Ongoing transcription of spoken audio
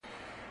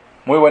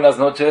Muy buenas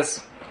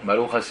noches,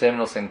 Baruch Hashem,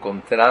 nos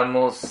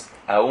encontramos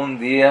a un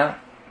día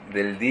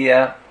del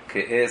día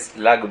que es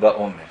Lag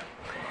Baomer.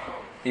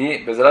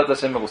 Y Bezrat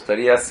Hashem me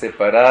gustaría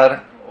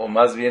separar, o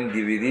más bien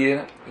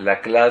dividir, la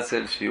clase,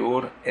 el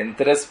shiur, en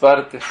tres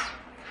partes.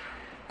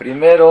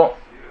 Primero,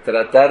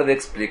 tratar de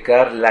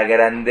explicar la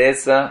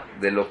grandeza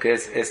de lo que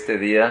es este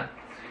día,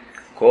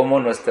 cómo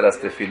nuestras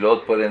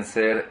Tefilot pueden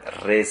ser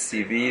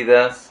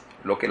recibidas,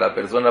 lo que la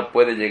persona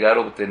puede llegar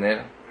a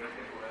obtener.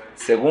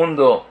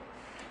 Segundo,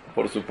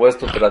 por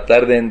supuesto,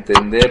 tratar de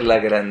entender la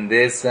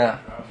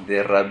grandeza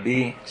de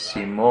Rabbi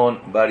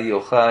Shimon bar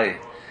Yojai,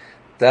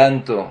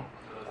 tanto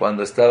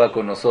cuando estaba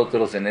con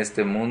nosotros en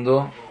este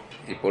mundo,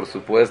 y por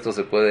supuesto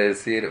se puede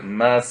decir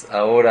más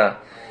ahora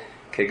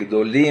que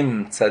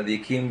Gdolim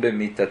tzadikim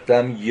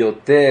bemitatam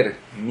yoter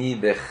mi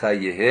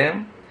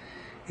bechayehem.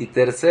 Y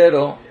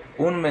tercero,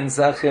 un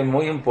mensaje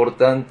muy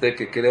importante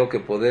que creo que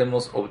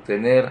podemos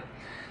obtener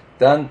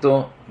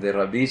tanto de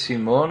Rabbi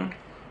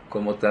Shimon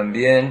como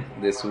también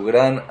de su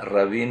gran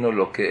rabino,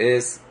 lo que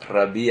es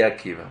Rabbi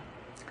Akiva.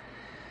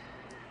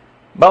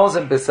 Vamos a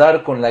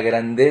empezar con la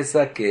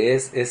grandeza que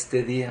es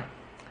este día.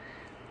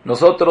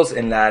 Nosotros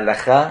en la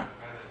halajá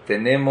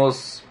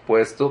tenemos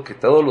puesto que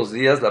todos los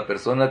días la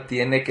persona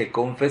tiene que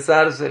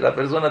confesarse, la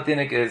persona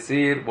tiene que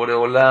decir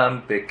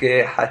Boreolam,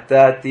 Peque,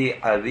 Hatati,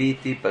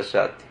 Aviti,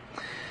 Pashati.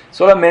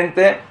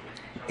 Solamente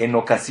en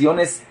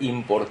ocasiones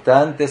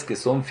importantes que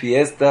son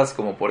fiestas,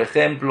 como por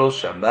ejemplo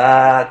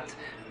Shabbat,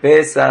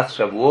 Pesach,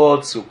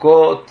 Shavuot,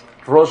 Sukkot,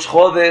 Rosh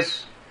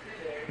Chodesh,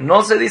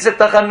 no se dice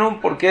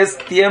Tajanum porque es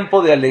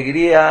tiempo de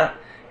alegría,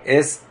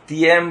 es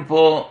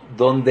tiempo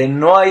donde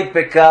no hay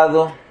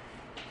pecado.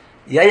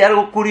 Y hay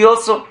algo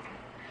curioso,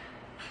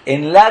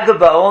 en Lag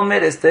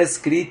Baomer está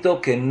escrito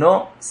que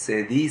no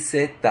se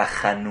dice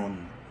Tajanum,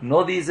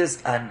 no dices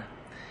Ana.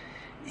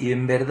 Y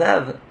en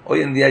verdad,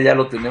 hoy en día ya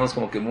lo tenemos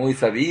como que muy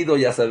sabido,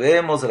 ya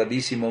sabemos, Rabbi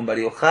Shimon bar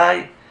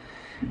Yojai,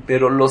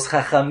 pero los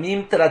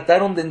Jajamim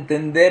trataron de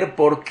entender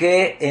por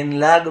qué en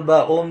Lag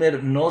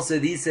Baomer no se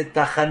dice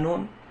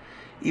Tajanun,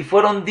 y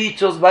fueron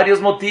dichos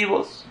varios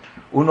motivos.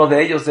 Uno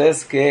de ellos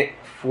es que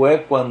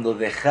fue cuando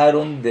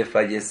dejaron de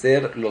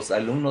fallecer los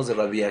alumnos de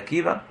Rabbi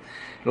Akiva.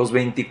 Los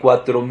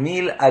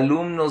 24,000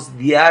 alumnos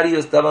diario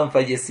estaban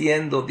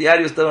falleciendo,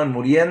 diario estaban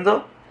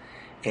muriendo.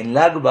 En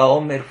Lag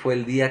Baomer fue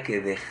el día que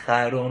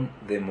dejaron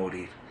de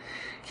morir.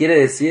 Quiere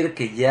decir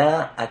que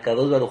ya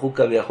Akadosh Baruj Hu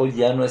Kaviahol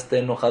ya no está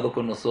enojado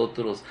con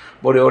nosotros.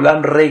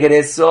 Boreolam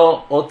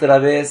regresó otra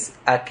vez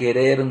a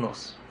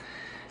querernos.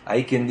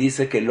 Hay quien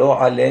dice que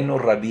lo aleno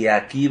Rabbi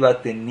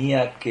Akiva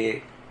tenía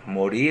que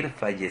morir,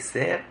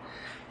 fallecer.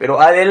 Pero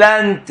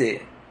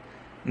adelante,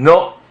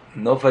 no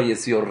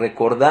falleció.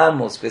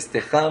 Recordamos,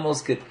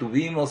 festejamos que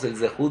tuvimos el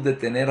zehut de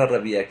tener a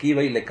Rabbi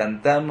Akiva y le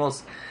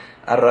cantamos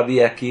a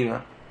Rabbi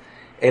Akiva.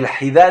 El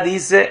Hidá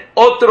dice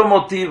otro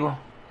motivo.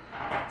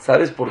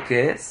 ¿Sabes por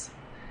qué es?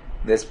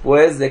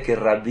 Después de que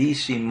Rabbi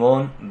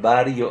Shimon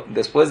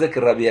después de que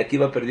Rabbi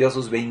Akiva perdió a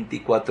sus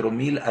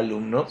 24,000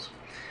 alumnos,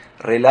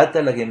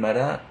 relata la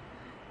Gemara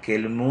que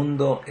el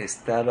mundo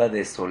estaba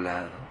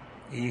desolado.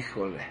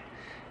 Híjole,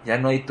 ya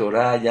no hay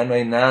Torah, ya no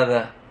hay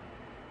nada.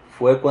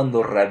 Fue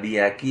cuando Rabbi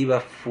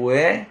Akiva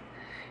fue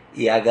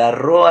y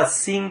agarró a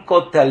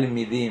 5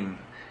 talmidim.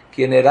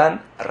 ¿Quién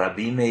eran?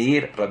 Rabbi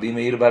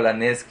Meir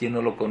Balanés, ¿quién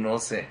no lo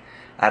conoce?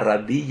 A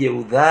Rabbi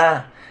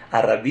Yehudá,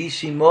 a Rabbi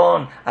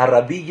Shimon, a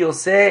Rabbi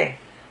Yosé.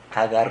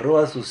 Agarró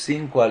a sus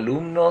 5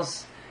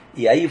 alumnos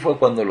y ahí fue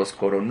cuando los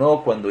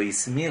coronó, cuando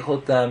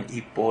Ismijotam,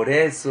 y por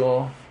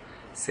eso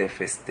se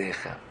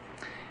festeja.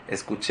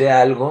 Escuché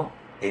algo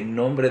en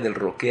nombre del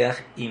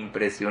Rokeach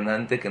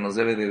impresionante que nos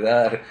debe de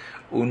dar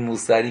un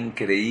musar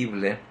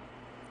increíble.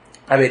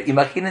 A ver,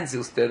 imagínense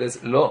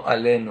ustedes lo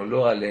aleno,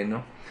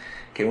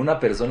 que una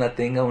persona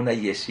tenga una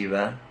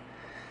yeshiva.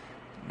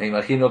 Me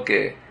imagino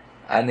que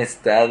han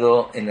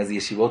estado en las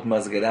yeshivot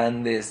más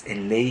grandes,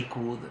 en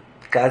Lakewood,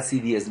 casi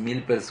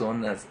 10,000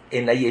 personas,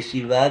 en la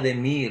yeshiva de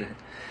Mir.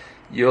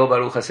 Yo,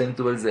 Baruch Hashem,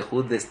 tuve el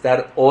zehut de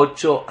estar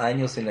 8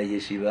 años en la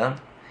yeshiva,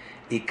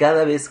 y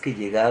cada vez que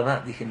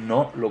llegaba, dije,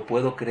 no lo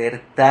puedo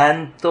creer,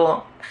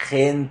 tanto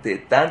gente,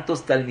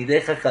 tantos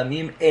talmidei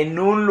jajamim en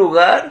un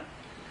lugar.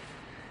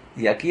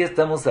 Y aquí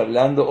estamos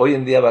hablando, hoy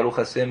en día, Baruch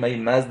Hashem, hay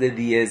más de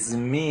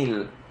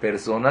 10,000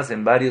 personas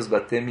en varios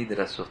Batei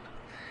Midrashot.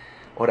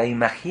 Ahora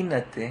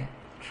imagínate,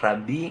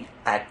 Rabbi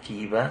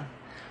Akiva,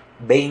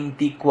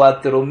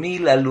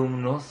 24,000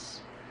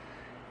 alumnos,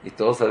 y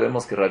todos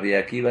sabemos que Rabbi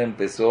Akiva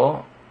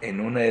empezó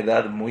en una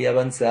edad muy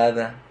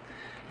avanzada.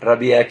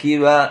 Rabbi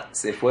Akiva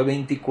se fue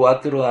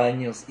 24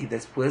 años y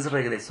después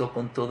regresó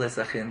con toda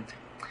esa gente.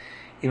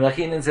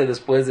 Imagínense,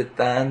 después de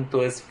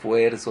tanto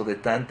esfuerzo, de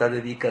tanta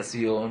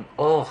dedicación,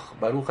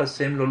 Baruch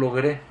Hashem, lo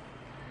logré.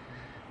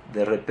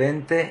 De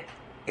repente,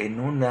 en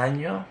un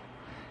año,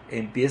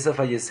 empieza a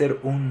fallecer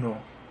uno,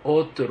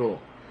 otro,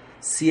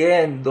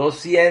 100,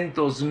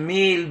 200,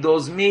 1,000,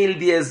 2,000,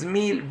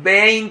 10,000,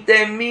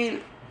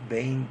 20,000,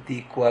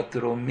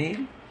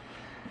 24,000.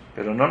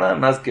 Pero no nada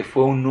más que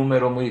fue un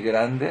número muy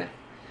grande,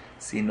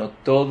 sino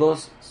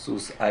todos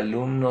sus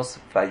alumnos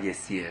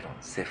fallecieron.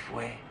 Se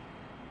fue.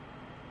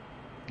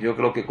 Yo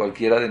creo que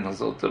cualquiera de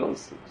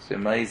nosotros,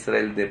 Shema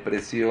Israel,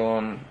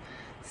 depresión,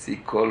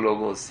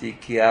 psicólogo,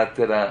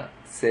 psiquiatra,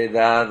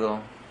 sedado,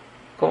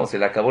 ¿cómo se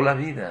le acabó la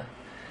vida?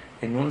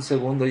 En un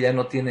segundo ya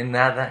no tiene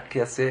nada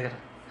que hacer.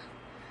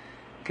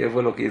 ¿Qué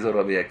fue lo que hizo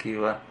Rabbi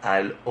Akiva?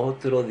 Al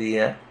otro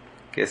día,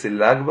 que es el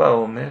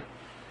Baomer,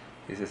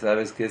 dice,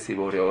 ¿sabes qué? Si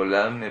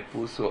Boreolam me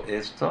puso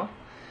esto,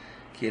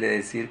 quiere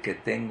decir que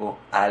tengo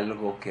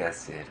algo que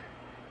hacer.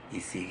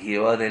 Y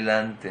siguió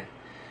adelante.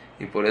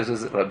 Y por eso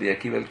es Rabbi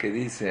Akiva el que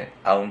dice,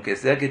 aunque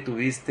sea que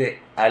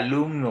tuviste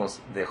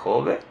alumnos de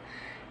joven,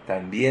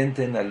 también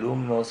ten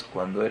alumnos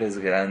cuando eres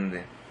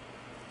grande.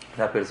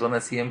 La persona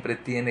siempre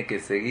tiene que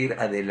seguir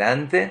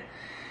adelante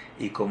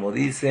y, como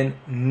dicen,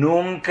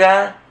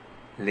 nunca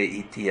le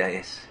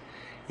itiaes.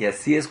 Y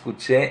así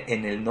escuché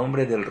en el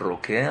nombre del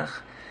Roqueaj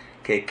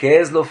que ¿qué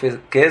es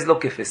lo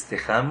que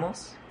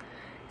festejamos?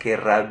 Que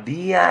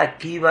Rabbi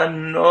Akiva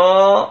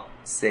no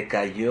se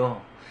cayó.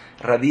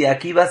 Rabbi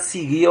Akiva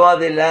siguió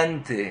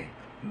adelante.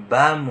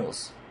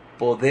 Vamos,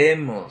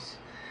 podemos.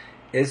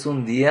 Es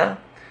un día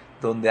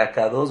donde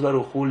Akadosh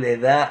Baruj Hu le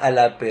da a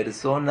la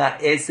persona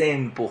ese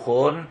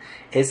empujón,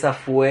 esa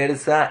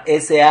fuerza,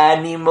 ese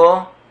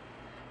ánimo,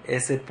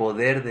 ese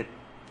poder de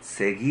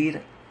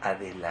seguir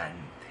adelante.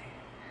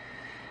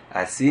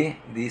 Así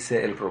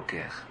dice el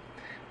Roqueaj.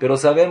 Pero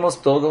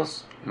sabemos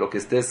todos lo que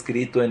está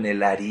escrito en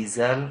el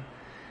Arizal.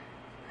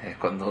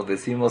 Cuando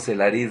decimos el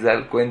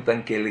Arizal,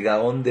 cuentan que el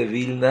Gaón de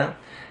Vilna,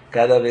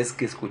 cada vez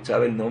que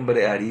escuchaba el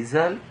nombre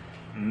Arizal,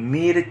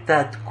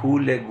 Mirtat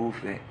Kule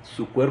Gufe,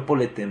 su cuerpo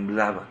le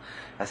temblaba.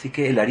 Así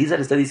que el Arizal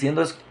está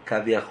diciendo, es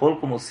Kaviahol,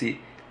 como si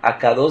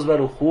Akadosh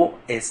Baruj Hu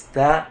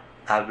está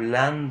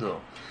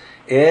hablando.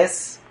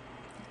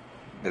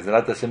 Desde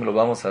la Hashem lo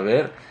vamos a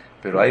ver,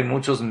 pero hay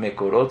muchos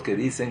mekorot que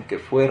dicen que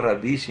fue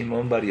Rabbi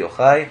Shimon bar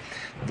Yojai,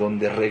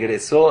 donde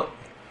regresó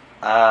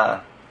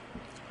a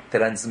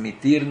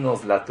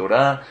transmitirnos la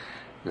Torah,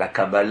 la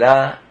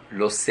Kabbalah,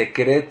 los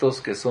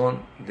secretos que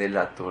son de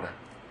la Torah.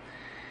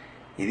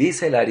 Y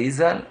dice el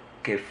Arizal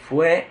que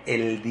fue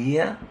el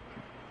día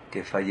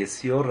que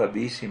falleció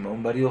Rabbi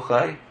Shimon bar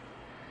Yojai.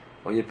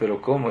 Oye,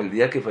 pero ¿cómo? El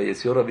día que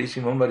falleció Rabbi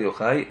Shimon bar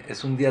Yojai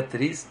es un día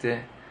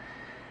triste.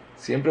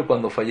 Siempre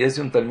cuando fallece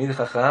un Talmid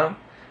Jajam,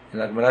 en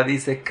la Gemara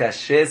dice,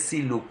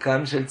 Kashesi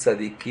lukam shel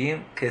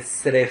tzadikim, que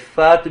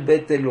srefat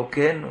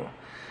betelokenu.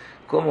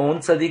 Como un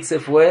tzadik se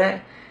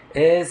fue,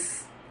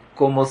 es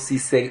como si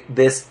se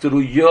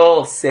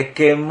destruyó, se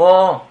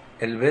quemó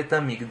el Bet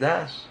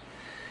HaMikdash.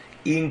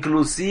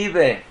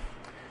 Inclusive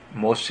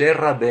Moshe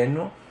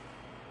Rabenu,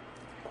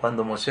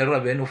 cuando Moshe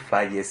Rabenu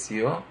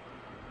falleció,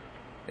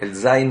 el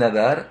Zayin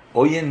Adar,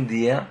 hoy en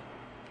día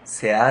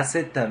se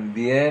hace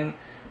también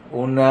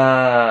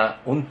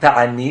un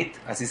ta'anit,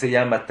 así se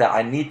llama,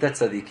 ta'anit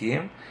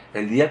tzadikim,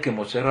 el día que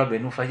Moshe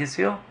Rabenu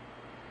falleció.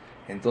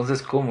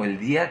 Entonces, como el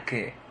día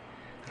que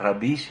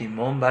Rabbi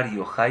Shimon bar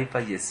Yojai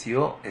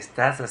falleció,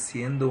 ¿estás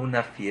haciendo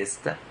una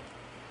fiesta?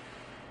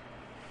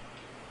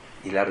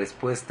 Y la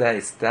respuesta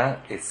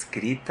está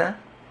escrita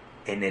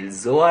en el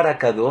Zohar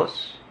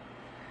HaKadosh,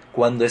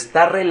 cuando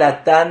está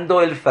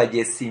relatando el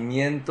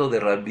fallecimiento de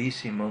Rabbi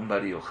Shimon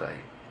bar Yojai.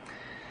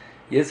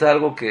 Y es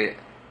algo que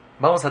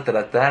vamos a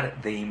tratar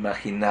de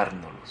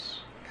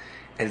imaginárnoslos.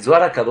 El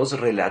Zohar HaKadosh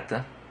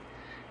relata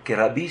que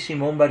Rabbi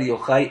Shimon bar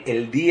Yojai,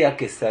 el día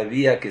que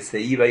sabía que se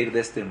iba a ir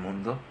de este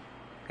mundo,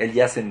 él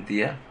ya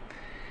sentía,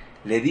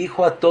 le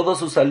dijo a todos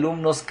sus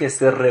alumnos que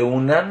se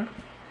reúnan,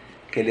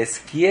 que les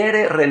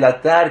quiere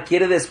relatar,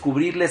 quiere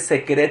descubrirles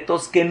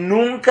secretos que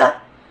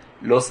nunca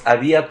los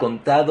había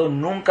contado,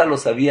 nunca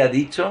los había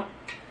dicho,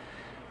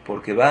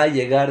 porque va a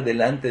llegar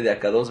delante de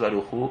Akadosh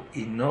Baruj Hu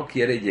y no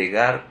quiere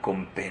llegar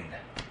con pena.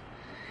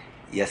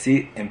 Y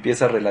así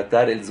empieza a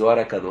relatar el Zohar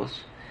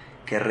HaKadosh,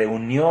 que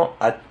reunió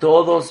a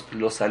todos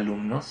los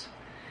alumnos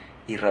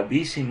y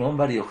Rabbi Shimon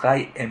bar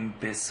Yojai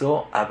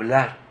empezó a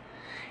hablar.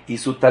 Y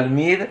su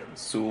talmid,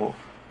 su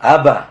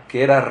Abba,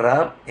 que era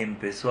Rab,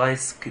 empezó a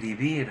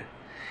escribir.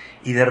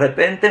 Y de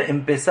repente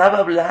empezaba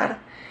a hablar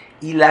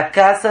y la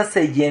casa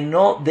se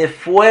llenó de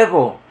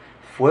fuego.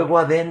 Fuego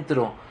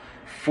adentro,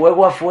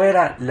 fuego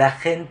afuera. La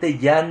gente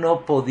ya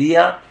no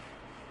podía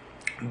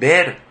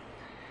ver.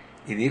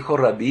 Y dijo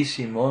Rabbi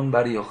Shimon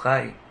bar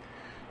Yojai,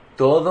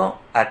 todo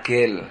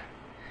aquel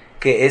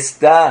que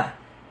está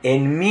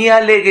en mi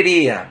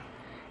alegría,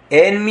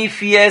 en mi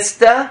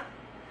fiesta,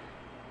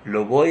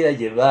 lo voy a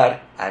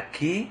llevar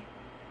aquí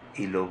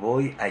y lo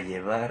voy a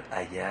llevar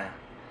allá.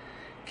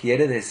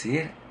 Quiere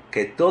decir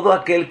que todo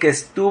aquel que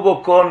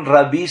estuvo con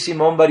Rabbi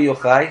Shimon bar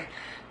Yojai,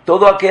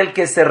 todo aquel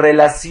que se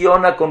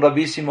relaciona con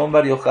Rabbi Shimon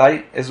bar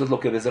Yojai, eso es lo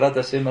que Bezrat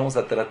Hashem vamos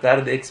a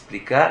tratar de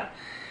explicar.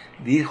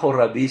 Dijo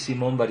Rabbi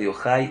Shimon bar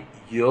Yojai,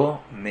 yo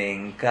me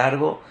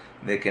encargo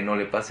de que no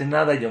le pase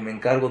nada, yo me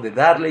encargo de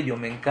darle, yo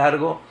me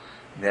encargo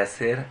de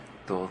hacer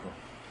todo.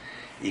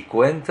 Y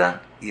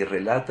cuenta y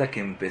relata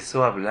que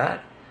empezó a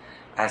hablar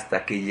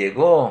hasta que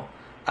llegó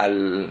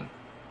al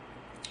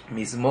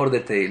Mismor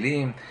de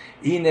Teilim,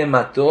 Ine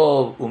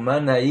Matov,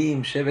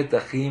 Umanaim, Shevet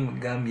Achim,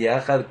 Gam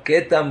Yahad,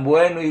 qué tan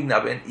bueno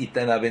y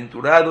tan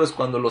aventurado es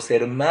cuando los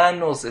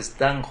hermanos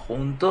están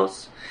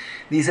juntos.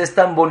 Dice, es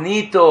tan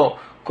bonito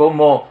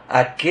como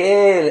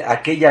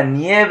aquella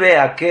nieve,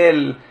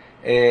 aquel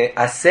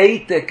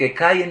aceite que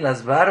cae en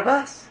las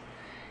barbas.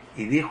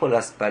 Y dijo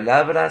las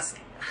palabras,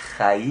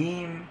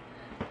 Chaim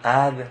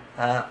ad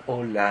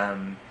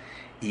haolam,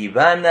 y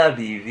van a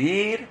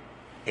vivir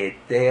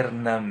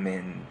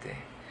eternamente.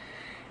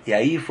 Y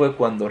ahí fue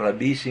cuando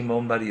Rabbi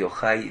Shimon bar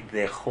Yojai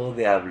dejó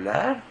de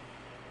hablar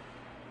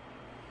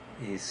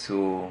y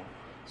su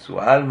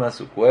alma,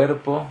 su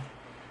cuerpo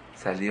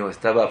salió,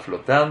 estaba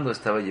flotando,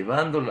 estaba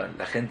llevando,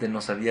 la gente no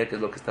sabía qué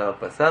es lo que estaba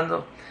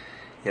pasando,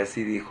 y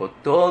así dijo,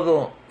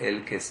 todo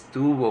el que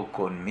estuvo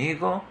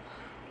conmigo,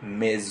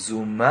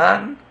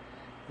 mezuman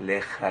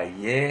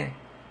lechaye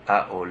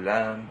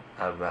haolam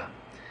haba.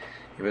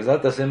 Y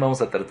Besat Hashem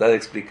vamos a tratar de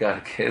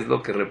explicar qué es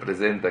lo que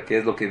representa, qué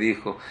es lo que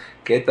dijo,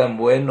 qué tan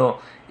bueno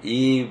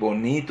y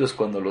bonito es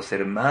cuando los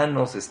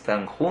hermanos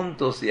están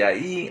juntos, y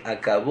ahí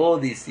acabó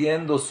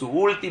diciendo su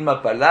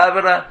última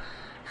palabra,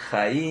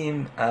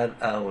 Chaim ad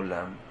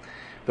haolam.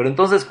 Pero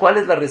entonces, ¿cuál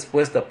es la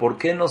respuesta? ¿Por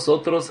qué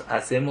nosotros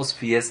hacemos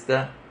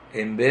fiesta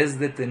en vez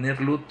de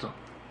tener luto?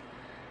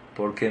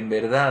 Porque en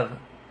verdad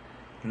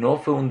no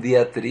fue un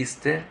día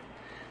triste,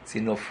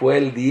 sino fue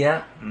el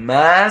día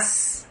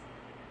más,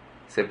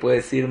 se puede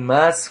decir,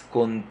 más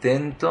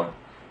contento,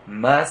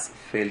 más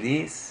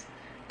feliz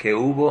que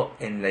hubo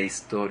en la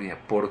historia.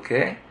 ¿Por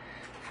qué?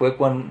 Fue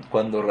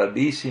cuando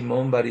Rabbi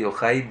Shimon bar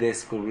Yojai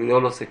descubrió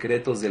los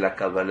secretos de la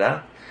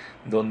Kabbalah,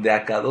 donde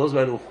Akadosh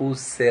Baruj Hu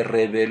se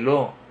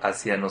reveló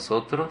hacia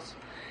nosotros,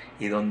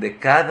 y donde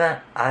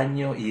cada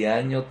año y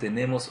año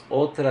tenemos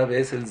otra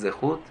vez el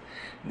zehut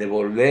de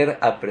volver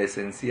a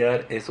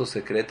presenciar esos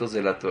secretos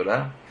de la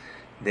Torah,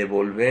 de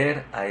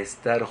volver a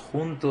estar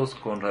juntos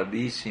con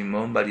Rabbi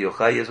Shimon bar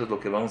Yojai. Eso es lo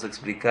que vamos a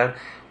explicar,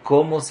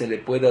 cómo se le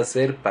puede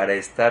hacer para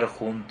estar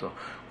junto,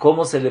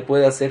 cómo se le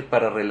puede hacer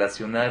para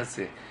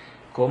relacionarse,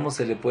 cómo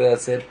se le puede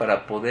hacer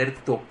para poder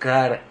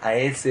tocar a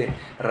ese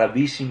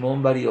Rabbi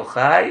Shimon bar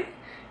Yojai,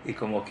 y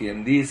como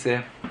quien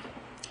dice,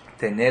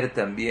 tener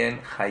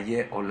también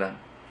Haye Olam.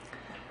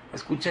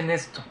 Escuchen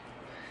esto,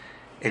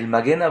 el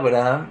Maguen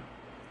Abraham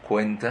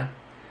cuenta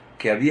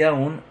que había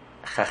un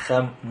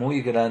jajam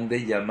muy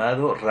grande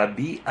llamado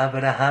Rabbi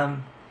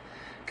Abraham,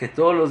 que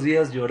todos los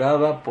días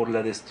lloraba por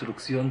la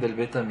destrucción del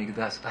Bet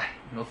HaMikdash. Ay,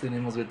 no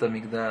tenemos Bet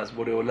HaMikdash,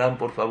 Boreolam,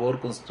 por favor,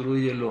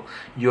 constrúyelo.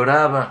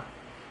 Lloraba.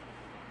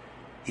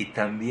 Y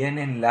también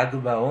en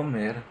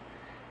Baomer,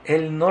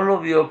 él no lo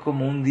vio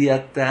como un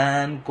día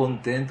tan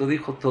contento.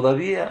 Dijo,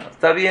 todavía,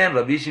 está bien,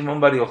 Rabbi Shimon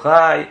bar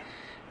Yojai,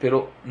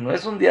 pero no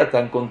es un día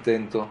tan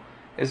contento.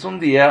 Es un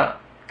día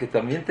que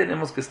también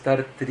tenemos que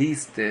estar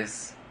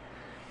tristes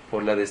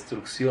por la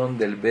destrucción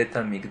del Bet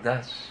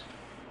HaMikdash.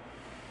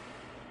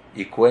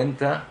 Y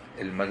cuenta,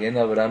 el Maguen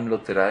Abraham lo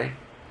trae,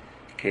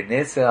 que en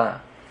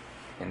esa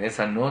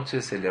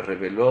noche se le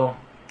reveló,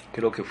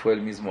 creo que fue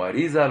el mismo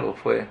Arizal, o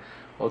fue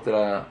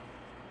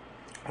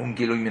un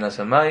Giluy min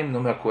hashamayim, no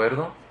me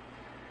acuerdo,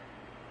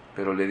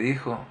 pero le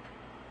dijo,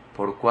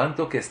 por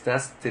cuanto que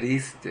estás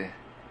triste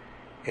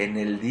en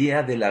el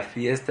día de la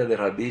fiesta de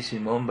Rabbi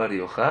Shimon bar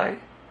Yojai,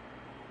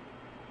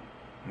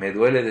 me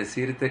duele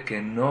decirte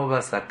que no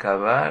vas a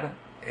acabar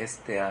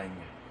este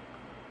año.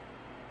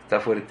 Está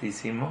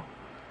fuertísimo.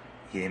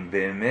 Y en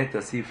Behemet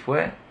así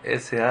fue.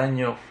 Ese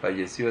año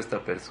falleció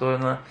esta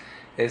persona,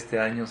 este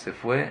año se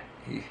fue.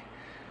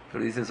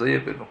 Pero dices, oye,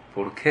 pero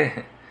 ¿por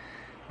qué?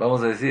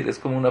 Vamos a decir, es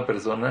como una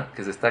persona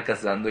que se está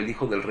casando, el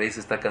hijo del rey se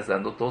está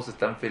casando, todos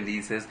están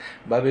felices,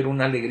 va a haber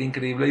una alegría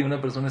increíble, y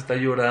una persona está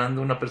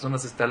llorando, una persona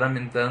se está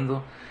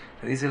lamentando.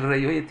 Le dice el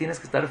rey, oye, tienes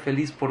que estar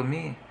feliz por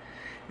mí.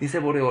 Dice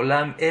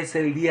Boreolam, es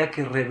el día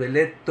que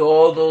revelé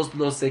todos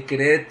los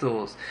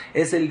secretos,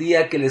 es el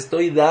día que le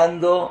estoy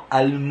dando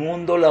al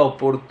mundo la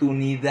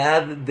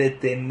oportunidad de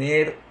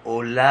tener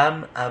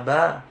Olam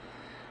Abba.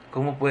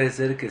 ¿Cómo puede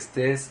ser que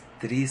estés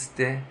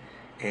triste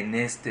en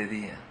este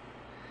día?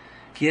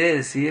 Quiere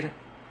decir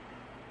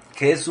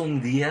que es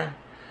un día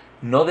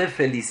no de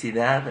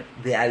felicidad,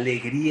 de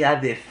alegría,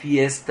 de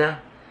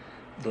fiesta,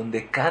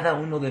 donde cada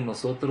uno de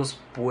nosotros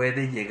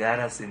puede llegar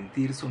a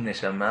sentir su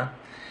Neshama,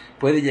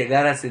 puede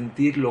llegar a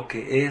sentir lo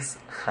que es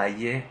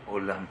Haye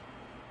Olam.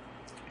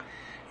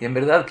 Y en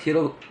verdad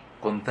quiero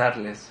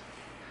contarles,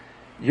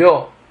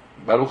 yo,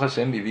 Baruch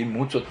Hashem, viví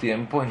mucho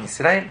tiempo en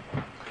Israel,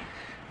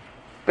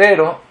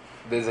 pero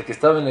desde que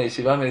estaba en la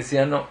yeshiva me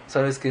decían, no,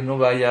 sabes que no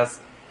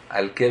vayas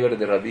al kever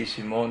de Rabbi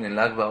Shimon en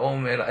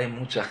Baomer, hay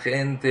mucha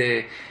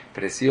gente,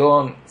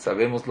 presión,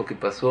 sabemos lo que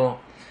pasó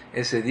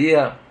ese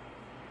día,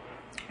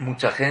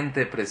 mucha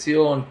gente,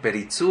 presión,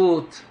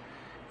 peritzut,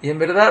 y en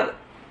verdad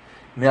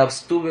me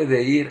abstuve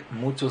de ir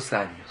muchos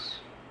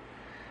años.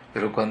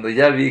 Pero cuando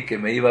ya vi que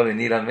me iba a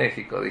venir a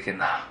México, dije,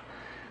 no,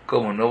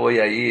 ¿cómo no voy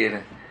a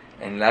ir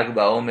en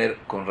Baomer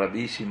con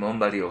Rabbi Shimon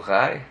bar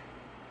Yojai?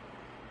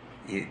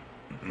 Y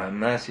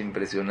mamás,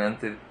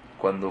 impresionante,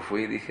 cuando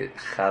fui dije,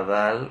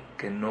 Jadal,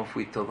 que no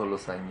fui todos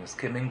los años.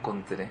 ¿Qué me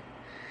encontré?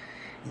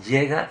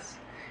 Llegas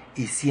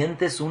y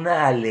sientes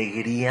una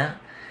alegría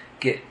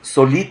que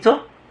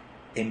solito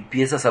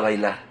empiezas a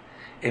bailar,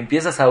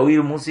 empiezas a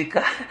oír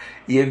música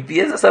y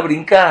empiezas a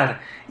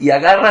brincar y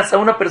agarras a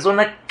una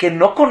persona que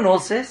no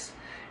conoces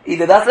y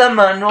le das la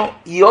mano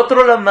y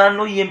otro la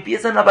mano y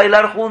empiezan a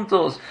bailar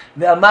juntos.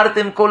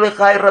 Ve'amartem kol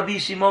Yojai Rabbi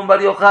Shimon bar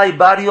Yojai,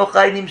 bar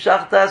Yojai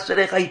nimshachta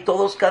asherecha, y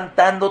todos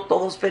cantando,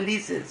 todos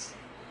felices.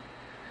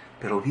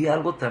 Pero vi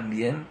algo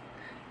también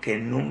que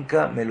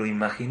nunca me lo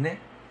imaginé.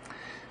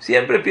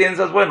 Siempre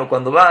piensas, bueno,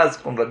 cuando vas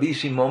con Rabbi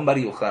Shimon bar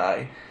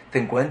Yojai, te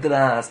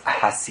encuentras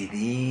a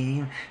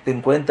Hasidim, te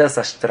encuentras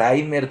a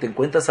Streimer, te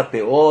encuentras a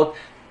Peot,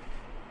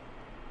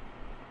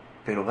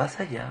 pero vas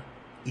allá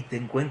y te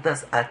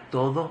encuentras a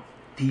todo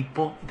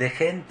tipo de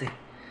gente.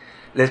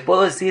 Les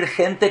puedo decir,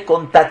 gente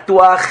con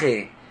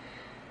tatuaje,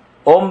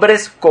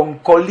 hombres con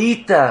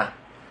colita,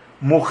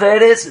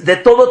 mujeres de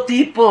todo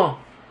tipo.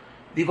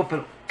 Digo,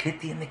 pero ¿qué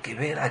tiene que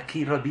ver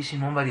aquí Rabbi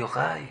Shimon bar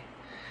Yojai?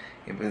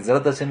 En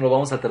Mensaje lo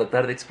vamos a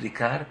tratar de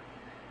explicar,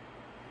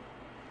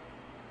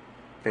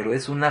 pero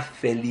es una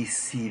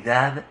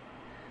felicidad,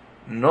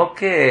 no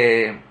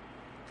que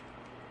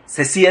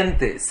se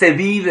siente, se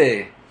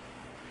vive.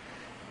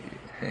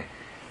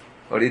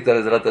 Ahorita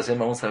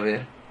vamos a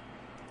ver.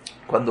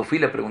 Cuando fui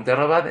le pregunté a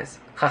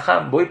Rabades,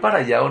 jajam, ¿voy para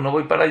allá o no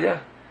voy para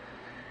allá?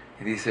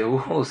 Y dice,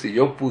 si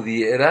yo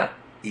pudiera,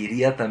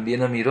 iría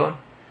también a Mirón.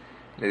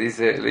 Le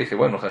dije,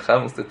 bueno,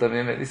 jajam, usted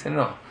también. Me dice,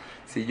 no,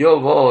 si yo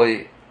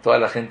voy, toda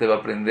la gente va a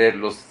aprender,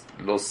 los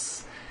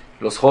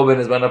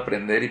jóvenes van a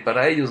aprender y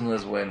para ellos no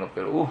es bueno,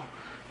 pero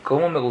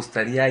 ¿cómo me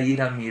gustaría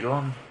ir a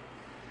Mirón?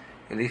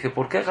 Y le dije,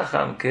 ¿por qué,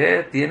 jajam?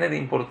 ¿Qué tiene de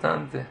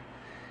importante?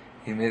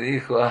 Y me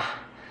dijo,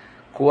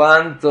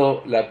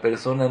 ¿cuánto la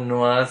persona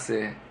no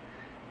hace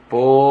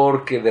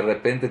porque de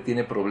repente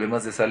tiene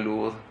problemas de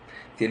salud,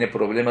 tiene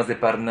problemas de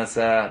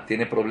parnasá,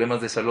 tiene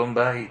problemas de shalom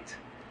bait?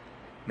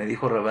 Me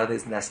dijo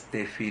Rabades, las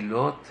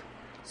Tefilot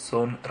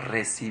son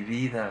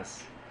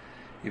recibidas.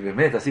 Y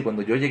bemet, así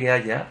cuando yo llegué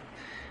allá,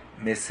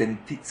 me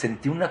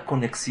sentí una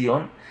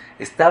conexión.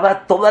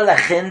 Estaba toda la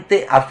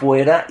gente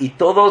afuera y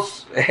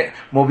todos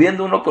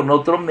moviendo uno con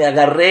otro. Me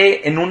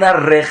agarré en una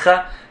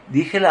reja,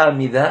 dije la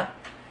amidad,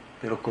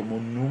 pero como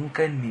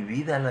nunca en mi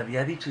vida la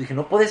había dicho. Dije,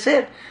 no puede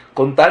ser,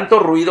 con tanto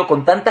ruido,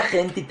 con tanta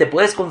gente, y te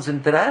puedes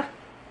concentrar.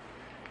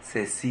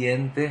 Se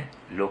siente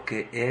lo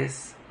que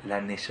es la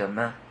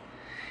neshama.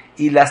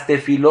 Y las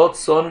tefilot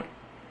son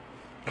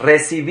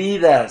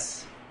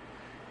recibidas.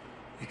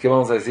 ¿Y qué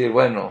vamos a decir?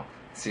 Bueno,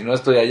 si no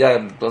estoy allá,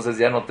 entonces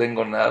ya no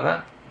tengo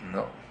nada.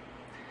 No.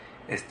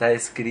 Está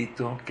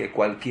escrito que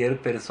cualquier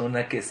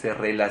persona que se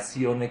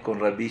relacione con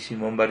Rabbi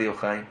Shimon bar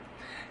Yojai,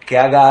 que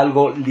haga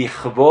algo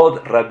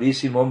lichvod Rabbi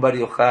Shimon bar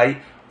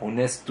Yojai, un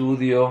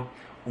estudio,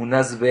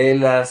 unas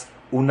velas,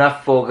 una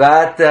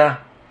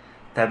fogata,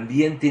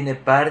 también tiene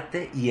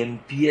parte y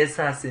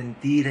empieza a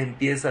sentir,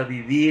 empieza a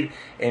vivir,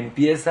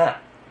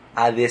 empieza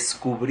a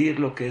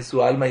descubrir lo que es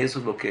su alma, y eso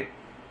es lo que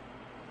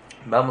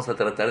vamos a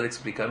tratar de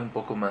explicar un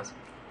poco más.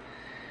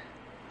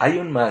 Hay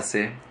un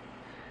mase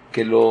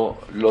que lo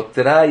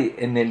trae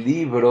en el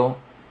libro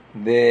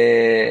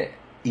de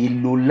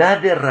Ilulá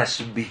de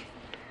Rashbi.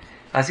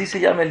 Así se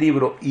llama el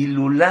libro,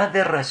 Ilulá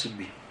de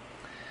Rashbi.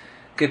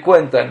 Que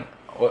cuentan,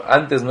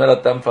 antes no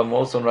era tan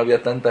famoso, no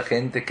había tanta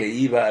gente que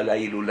iba a la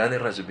Ilulá de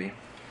Rashbi.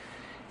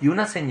 Y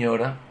una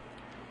señora,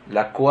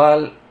 la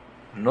cual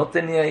no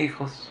tenía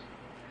hijos,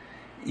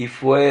 y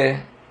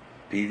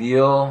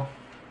pidió,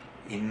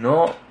 y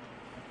no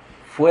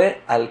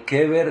fue al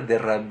kever de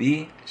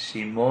Rabbi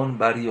Shimon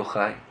bar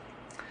Yojai.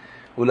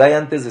 Ulay,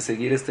 antes de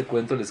seguir este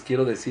cuento, les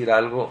quiero decir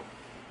algo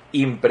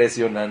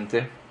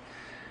impresionante.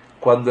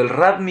 Cuando el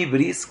Rab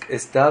Mibrisk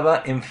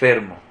estaba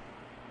enfermo,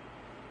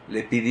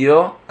 le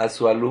pidió a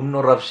su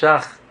alumno Rav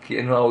Shach,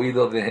 ¿quién no ha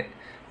oído de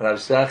Rav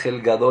Shach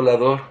el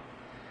Gadolador?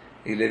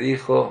 Y le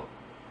dijo,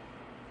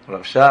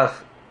 Rav Shach,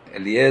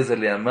 Eliezer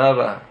le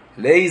llamaba,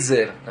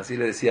 Leiser, así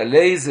le decía,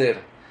 Leiser,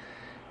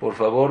 por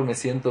favor, me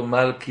siento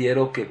mal,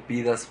 quiero que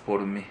pidas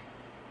por mí.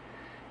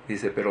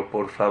 Dice, pero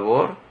por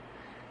favor,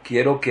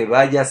 quiero que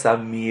vayas a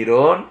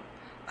Mirón,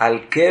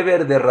 al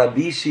kever de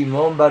Rabbi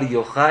Shimon bar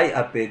Yojai,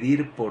 a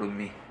pedir por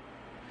mí.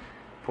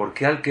 ¿Por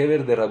qué al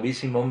kever de Rabbi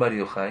Shimon bar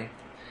Yojai?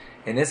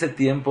 En ese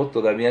tiempo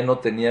todavía no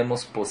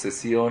teníamos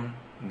posesión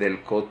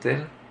del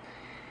cótel,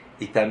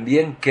 y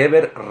también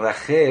kever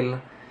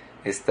Rachel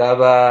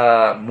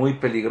estaba muy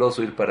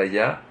peligroso ir para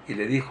allá, y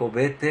le dijo,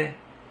 vete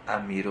a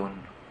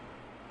Mirón.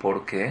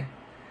 ¿Por qué?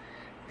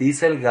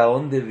 Dice el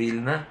Gaón de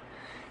Vilna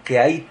que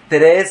hay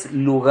 3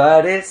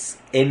 lugares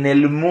en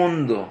el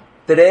mundo,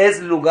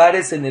 3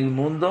 lugares en el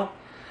mundo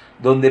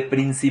donde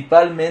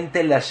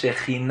principalmente la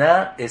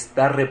Shejinah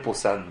está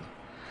reposando.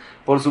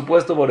 Por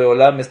supuesto,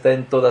 Boreolam está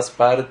en todas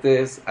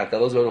partes,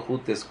 Akadosh Baruj Hu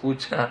te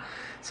escucha,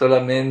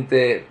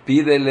 solamente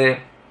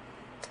pídele,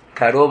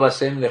 Karov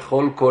Hashem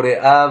lechol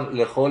koreav,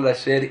 lechol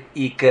asher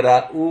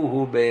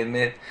ikrauhu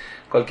beemet.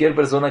 Cualquier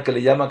persona que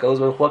le llama a Kadosh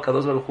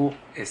Baruj Hu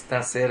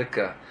está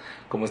cerca.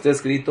 Como está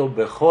escrito,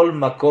 Bechol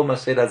makom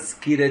asher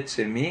azkire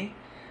shemi,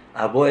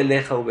 abo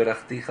eleja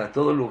uberachtija. A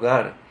todo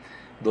lugar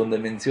donde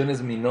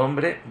menciones mi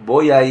nombre,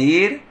 voy a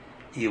ir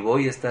y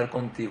voy a estar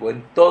contigo.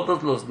 En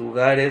todos los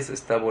lugares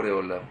está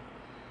Boreolam.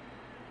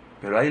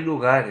 Pero hay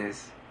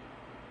lugares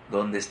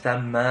donde está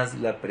más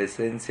la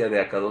presencia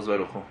de Akadosh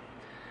Baruj Hu,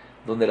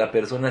 donde la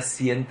persona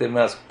siente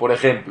más. Por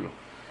ejemplo,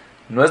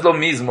 no es lo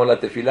mismo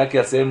la tefilá que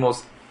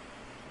hacemos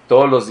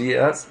todos los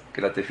días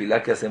que la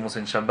tefilá que hacemos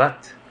en Shabbat.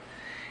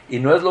 Y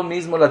no es lo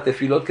mismo la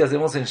tefilot que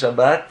hacemos en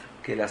Shabbat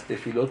que las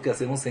tefilot que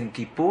hacemos en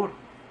Kippur.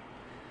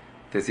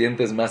 Te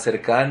sientes más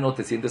cercano,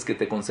 te sientes que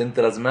te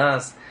concentras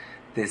más,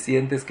 te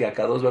sientes que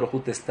Akadosh Baruj Hu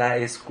te está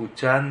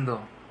escuchando.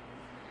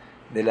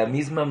 De la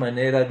misma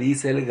manera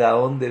dice el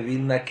Gaón de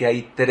Vilna que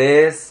hay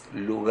 3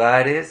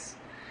 lugares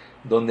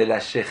donde la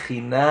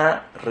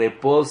Shejinah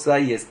reposa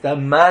y está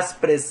más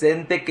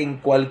presente que en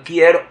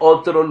cualquier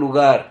otro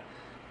lugar.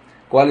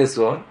 ¿Cuáles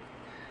son?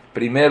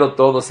 Primero,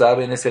 todos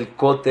saben, es el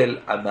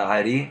Kotel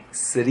Amahari,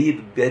 Srid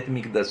Bet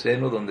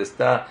Mikdashenu, donde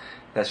está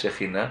la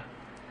Shejinah.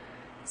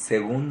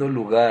 Segundo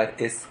lugar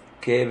es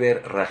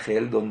Keber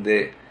Rachel,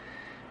 donde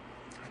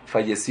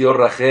falleció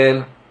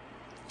Rachel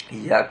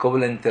y Jacob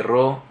la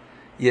enterró.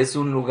 Y es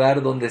un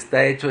lugar donde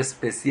está hecho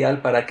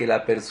especial para que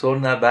la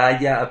persona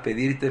vaya a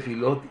pedir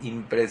tefilot.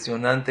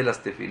 Impresionante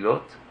las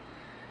tefilot.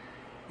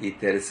 Y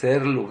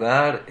tercer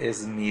lugar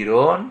es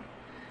Mirón,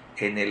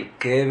 en el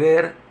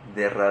Keber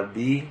de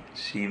Rabbi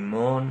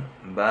Shimon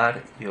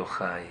bar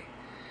Yojai.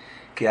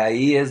 Que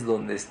ahí es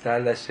donde está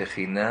la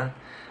Shejinah.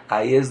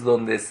 Ahí es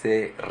donde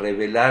se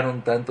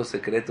revelaron tantos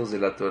secretos de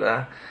la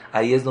Torah.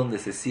 Ahí es donde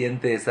se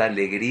siente esa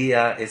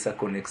alegría, esa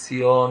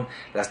conexión.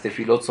 Las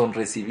tefilot son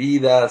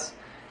recibidas.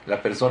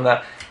 La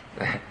persona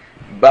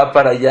va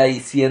para allá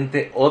y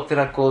siente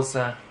otra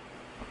cosa.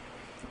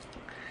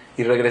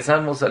 Y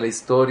regresamos a la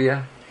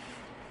historia.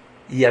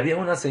 Y había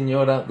una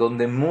señora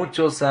donde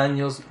muchos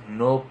años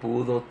no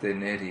pudo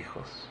tener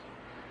hijos.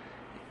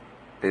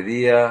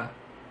 Pedía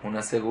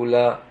una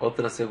segula,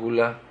 otra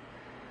segula.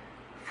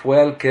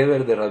 Fue al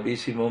Keber de Rabbi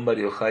Shimon bar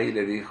Yojai y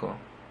le dijo: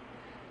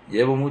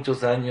 llevo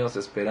muchos años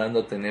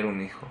esperando tener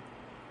un hijo.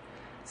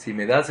 Si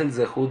me das el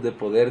zehut de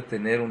poder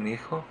tener un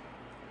hijo,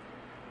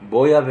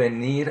 voy a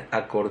venir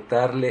a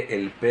cortarle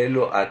el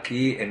pelo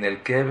aquí en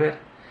el Keber.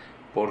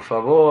 Por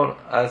favor,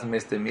 hazme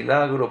este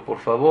milagro, por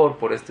favor,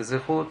 por este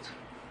zehut.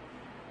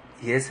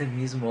 Y ese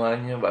mismo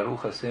año, Baruch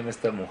Hashem,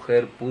 esta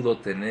mujer pudo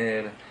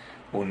tener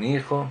un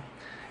hijo.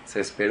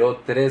 Se esperó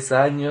 3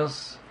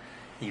 años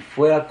y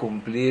fue a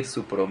cumplir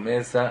su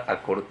promesa,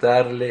 a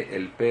cortarle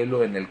el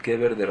pelo en el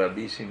Keber de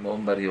Rabbi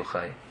Shimon bar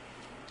Yojai.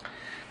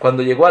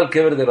 Cuando llegó al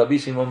Keber de Rabbi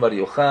Shimon bar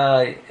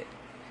Yojai,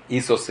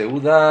 hizo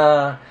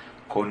seudá,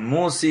 con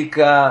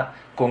música,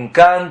 con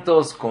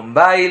cantos, con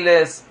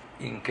bailes,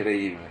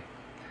 increíble.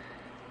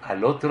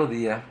 Al otro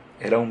día,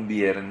 era un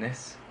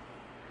viernes,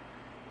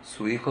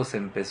 su hijo se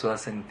empezó a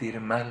sentir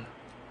mal.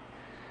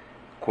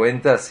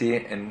 Cuenta así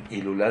en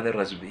Ilulá de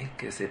Rashbi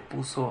que se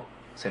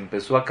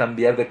empezó a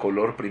cambiar de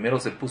color. Primero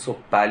se puso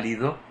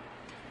pálido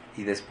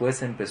y después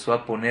se empezó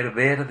a poner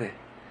verde.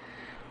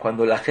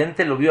 Cuando la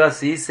gente lo vio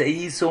así, se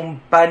hizo un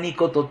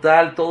pánico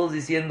total, todos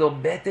diciendo: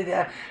 vete de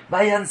ahí,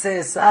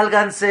 váyanse,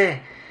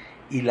 sálganse.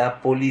 Y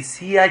la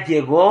policía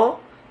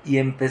llegó y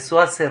empezó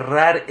a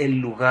cerrar el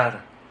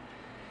lugar.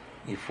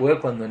 Y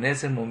fue cuando en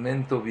ese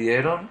momento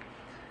vieron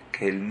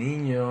que el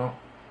niño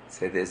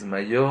se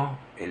desmayó,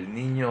 el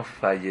niño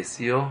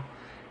falleció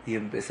y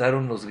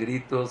empezaron los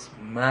gritos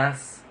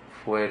más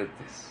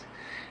fuertes.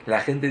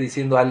 La gente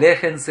diciendo: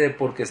 aléjense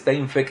porque está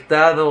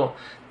infectado,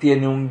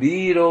 tiene un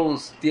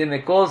virus,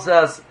 tiene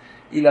cosas.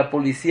 Y la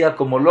policía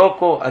como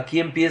loco. Aquí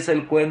empieza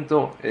el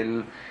cuento,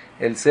 el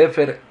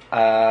Sefer,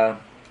 a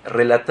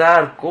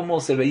relatar cómo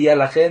se veía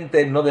la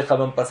gente. No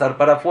dejaban pasar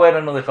para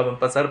afuera, no dejaban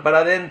pasar para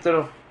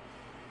adentro.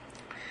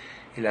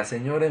 Y la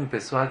señora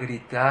empezó a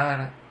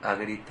gritar, a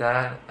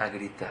gritar, a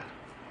gritar.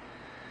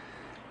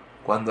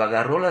 Cuando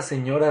agarró la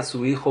señora a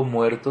su hijo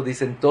muerto,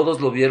 dicen,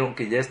 todos lo vieron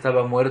que ya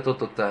estaba muerto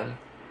total,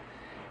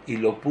 y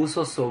lo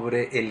puso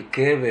sobre el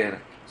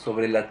Keber,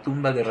 sobre la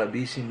tumba de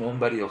Rabbi Shimon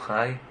bar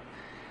Yojai,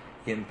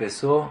 y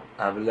empezó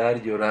a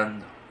hablar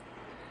llorando.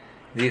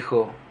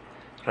 Dijo: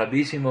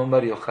 Rabbi Shimon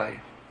bar Yojai,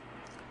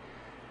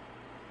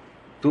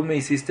 tú me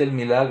hiciste el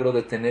milagro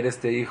de tener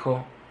este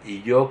hijo,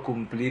 y yo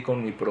cumplí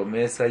con mi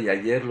promesa, y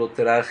ayer lo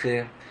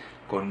traje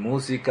con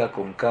música,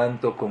 con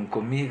canto, con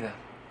comida,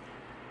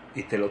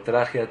 y te lo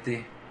traje a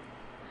ti.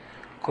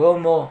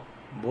 ¿Cómo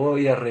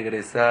voy a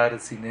regresar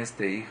sin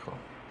este hijo?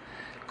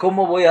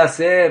 ¿Cómo voy a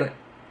hacer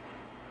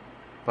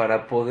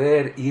para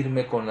poder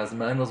irme con las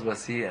manos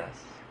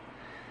vacías?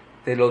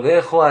 Te lo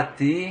dejo a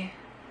ti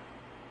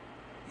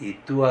y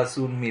tú haz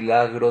un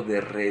milagro de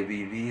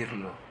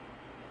revivirlo.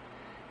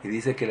 Y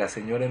dice que la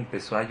señora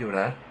empezó a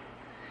llorar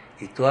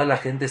y toda la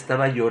gente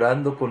estaba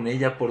llorando con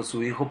ella por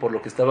su hijo, por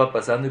lo que estaba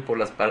pasando y por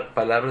las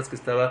palabras que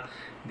estaba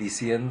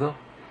diciendo.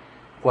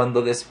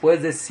 Cuando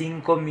después de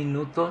 5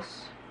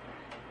 minutos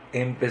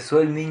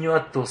empezó el niño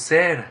a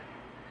toser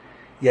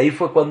Y ahí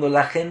fue cuando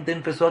la gente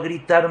empezó a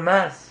gritar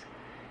más.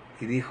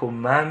 Y dijo,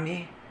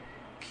 mami,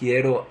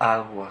 quiero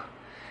agua.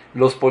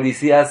 Los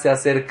policías se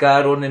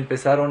acercaron,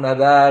 empezaron a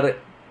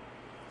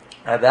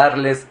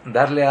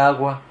darle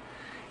agua.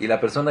 Y la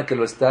persona que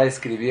lo está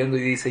escribiendo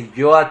y dice,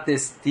 yo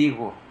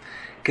atestigo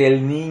que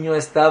el niño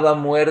estaba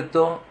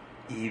muerto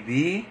y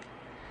vi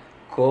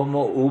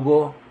cómo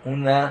hubo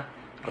una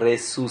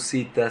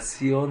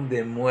resucitación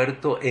de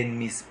muerto en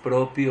mis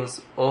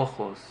propios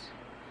ojos.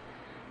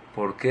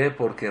 ¿Por qué?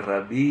 Porque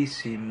Rabbi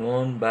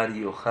Shimon bar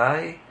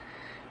Yojai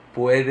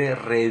puede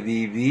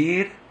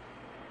revivir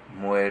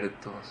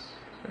muertos.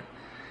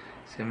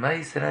 Shema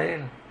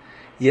Israel.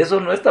 Y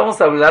eso no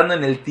estamos hablando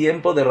en el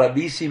tiempo de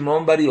Rabbi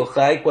Shimon bar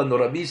Yojai, cuando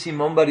Rabbi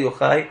Shimon bar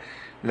Yojai,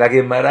 la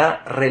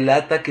Gemara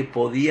relata que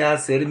podía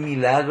hacer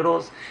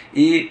milagros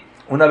y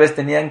una vez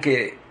tenían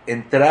que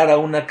entrar a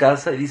una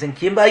casa y dicen,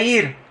 ¿quién va a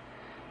ir?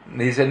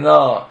 Me dicen,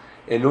 no,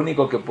 el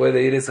único que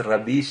puede ir es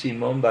Rabbi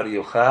Shimon bar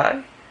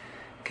Yojai,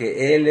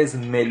 que él es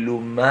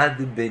Melumad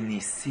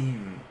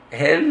Benisim.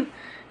 Él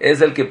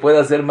es el que puede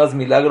hacer más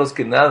milagros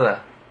que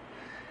nada.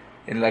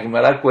 En la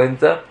Gemara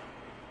cuenta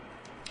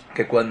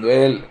que cuando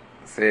él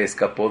se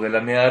escapó de la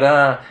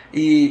Meara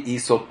y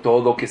hizo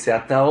todo que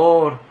sea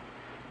taor,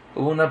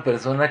 hubo una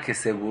persona que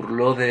se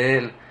burló de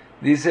él.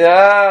 Dice,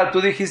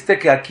 tú dijiste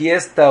que aquí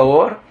es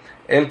taor.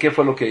 Él, ¿qué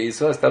fue lo que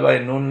hizo? Estaba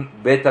en un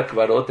beta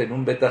kvarot, en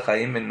un beta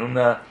jaim, en un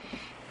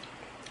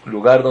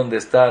lugar donde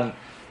están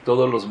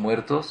todos los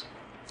muertos.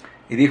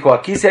 Y dijo,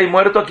 aquí sí hay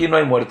muerto, aquí no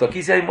hay muerto.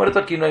 Aquí sí hay muerto,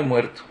 aquí no hay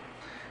muerto.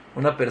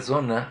 Una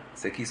persona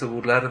se quiso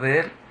burlar de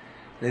él.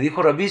 Le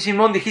dijo, Rabbi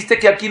Shimon, dijiste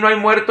que aquí no hay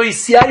muerto y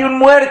sí hay un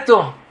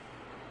muerto.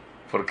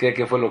 ¿Por qué?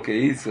 ¿Qué fue lo que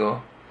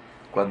hizo?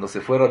 Cuando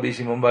se fue Rabbi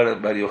Shimon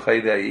bar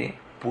Yojai de ahí,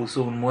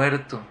 puso un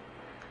muerto.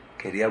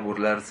 Quería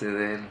burlarse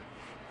de él.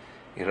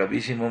 Y Rabbi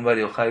Shimon bar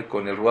Yojai,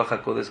 con el Ruach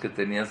HaKodesh que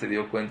tenía, se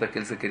dio cuenta que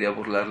él se quería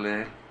burlarle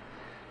de él.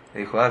 Le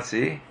dijo,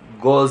 sí,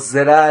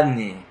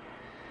 Gozrani,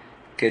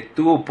 que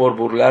tú por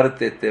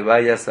burlarte te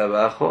vayas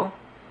abajo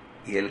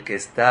y el que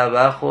está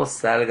abajo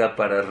salga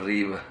para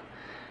arriba.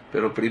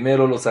 Pero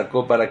primero lo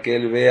sacó para que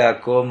él vea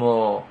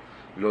cómo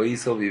lo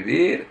hizo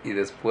vivir y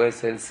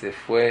después él se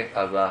fue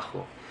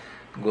abajo.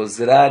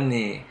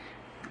 Gozrani,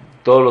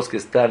 todos los que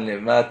están le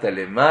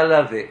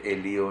mala, de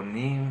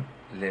Elionim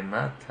le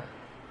mata.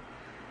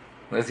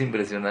 ¿No es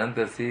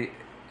impresionante así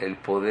el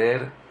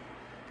poder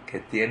que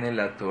tiene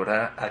la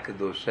Torah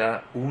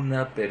Akdoshá?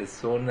 Una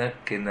persona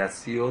que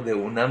nació de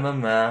una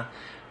mamá,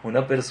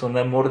 una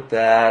persona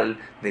mortal,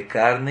 de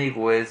carne y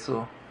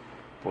hueso,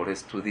 por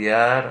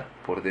estudiar,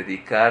 por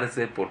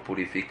dedicarse, por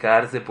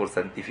purificarse, por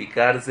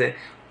santificarse,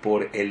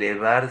 por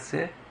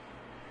elevarse,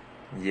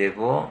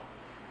 llegó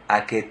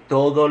a que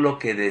todo lo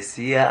que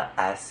decía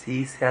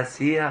así se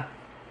hacía.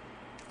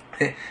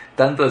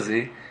 Tanto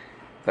así,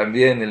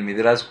 también el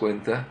Midrash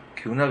cuenta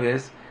que una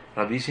vez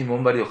Rabbi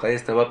Shimon bar Yojai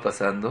estaba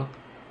pasando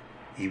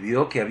y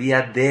vio que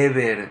había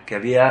deber, que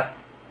había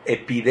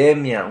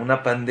epidemia,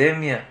 una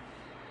pandemia,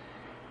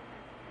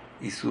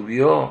 y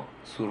subió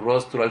su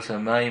rostro al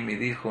Shamaim y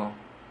dijo,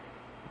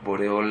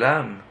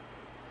 Boreolam,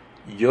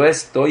 yo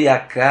estoy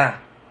acá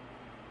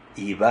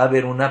y va a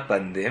haber una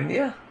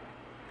pandemia.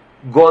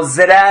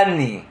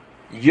 Gozrani,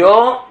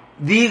 yo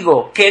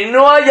digo que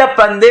no haya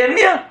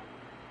pandemia.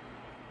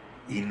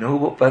 Y no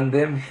hubo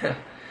pandemia.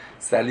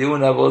 Salió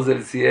una voz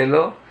del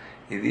cielo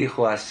y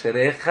dijo,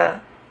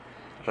 Ashreja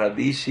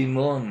Rabbi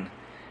Shimon,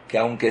 que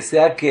aunque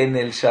sea que en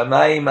el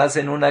Shamaim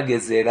hacen una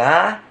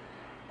gezerá,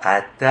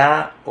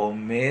 Ata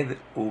Omed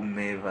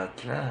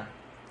Umebatla.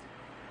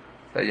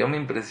 O sea, yo me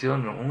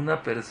impresiono,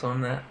 una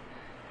persona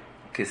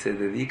que se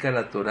dedica a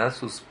la Torah,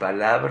 sus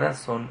palabras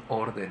son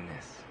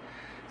órdenes,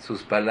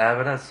 sus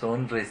palabras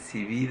son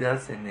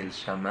recibidas en el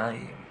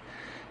Shamaim,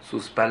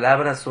 sus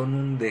palabras son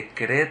un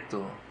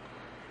decreto.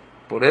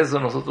 Por eso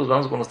nosotros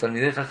vamos con los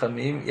Talmidei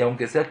Jajamim y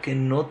aunque sea que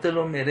no te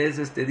lo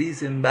mereces, te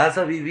dicen, vas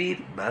a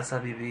vivir,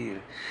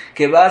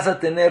 que vas a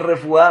tener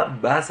refuá,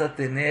 vas a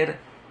tener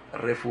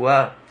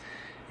refuá.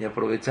 Y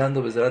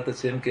aprovechando, Bezrat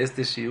Hashem, que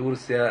este shiur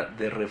sea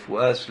de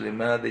refuá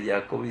shlema de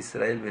Jacob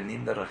Israel,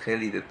 Belinda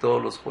Rachel y de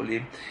todos los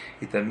jolim,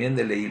 y también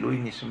de Leilui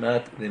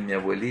Nishmat, de mi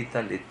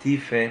abuelita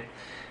Letife,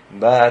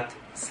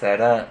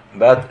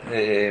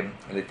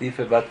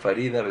 Letife Bat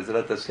Farida,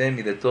 Bezrat Hashem,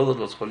 y de todos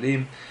los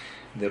jolim,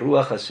 de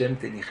Ruach Hashem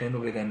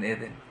Tenijenu Began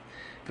Eden.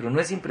 Pero no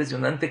es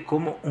impresionante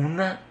cómo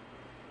una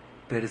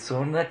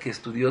persona que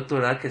estudió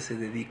Torah, que se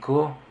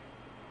dedicó,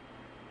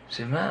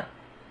 Shema,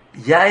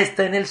 ya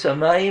está en el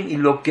Shamaim y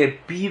lo que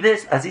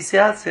pides así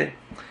se hace.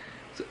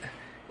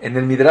 En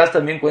el Midrash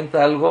también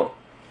cuenta algo,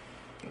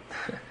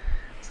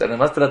 o sea, nada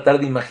más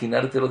tratar de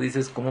imaginártelo,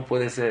 dices, ¿cómo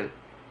puede ser?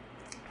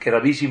 Que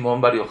Rabbi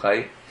Shimon bar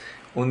Yojai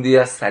un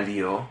día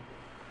salió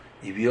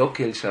y vio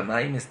que el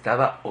Shamaim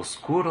estaba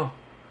oscuro.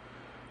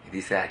 Y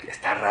dice,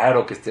 está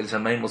raro que esté el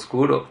Shamaim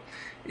oscuro.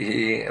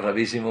 Y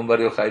Rabbi Shimon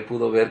bar Yojai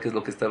pudo ver qué es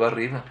lo que estaba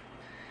arriba.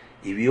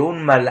 Y vio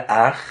un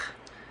malaj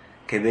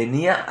que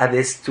venía a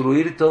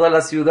destruir toda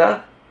la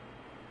ciudad.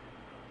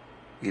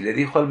 Y le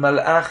dijo al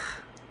malaj,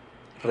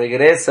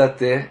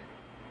 regrésate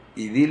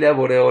y dile a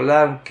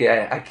Boreolam que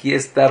aquí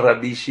está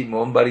Rabbi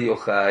Shimon Bar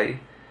Yojai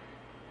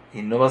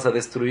y no vas a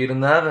destruir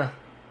nada.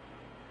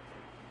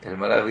 El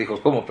Malach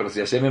dijo, ¿cómo? Pero si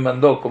Hashem me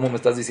mandó, ¿cómo me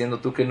estás diciendo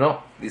tú que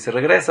no? Dice,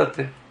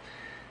 regrésate.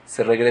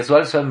 Se regresó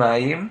al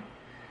Shamaim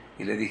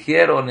y le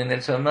dijeron en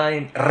el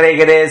Shamaim,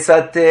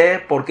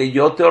 regrésate porque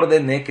yo te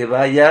ordené que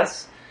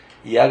vayas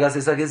y hagas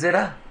esa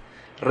gezerá.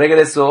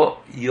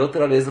 Regresó y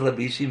otra vez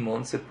Rabbi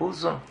Shimon se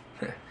puso.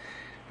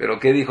 ¿Pero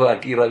qué dijo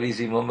aquí Rabbi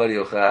Shimon Bar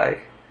Yojai?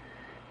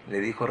 Le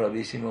dijo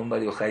Rabbi Shimon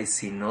Bar Yojai,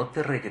 si no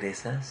te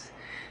regresas,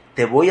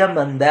 te voy a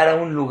mandar a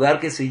un lugar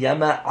que se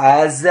llama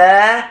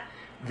Aza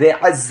de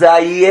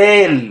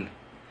Azael.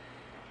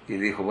 Y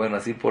dijo, bueno,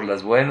 así por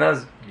las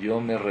buenas, yo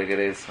me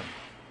regreso.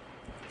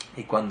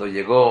 Y cuando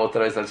llegó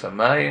otra vez al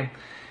Shamayim,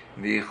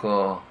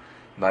 dijo,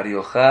 Bar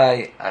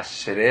Yojai,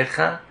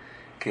 Ashreja,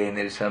 que en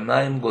el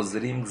Shamayim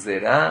Gozrim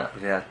Gzerá,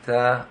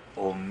 Veata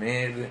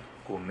Omed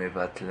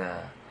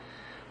Umebatla.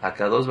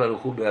 Akadosh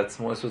Baruj Hu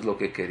Beatzmo, eso es lo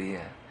que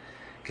quería.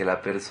 Que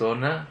la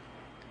persona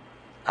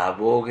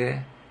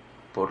abogue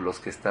por los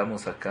que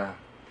estamos acá.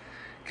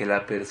 Que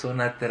la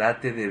persona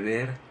trate de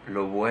ver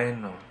lo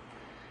bueno.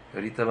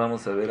 Ahorita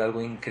vamos a ver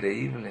algo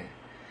increíble.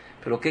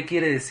 Pero ¿qué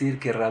quiere decir?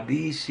 Que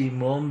Rabbi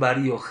Shimon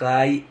Bar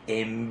Yojai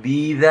en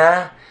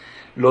vida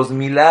los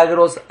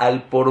milagros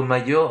al por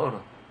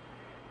mayor.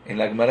 En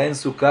la Gemara en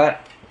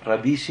Sukkah,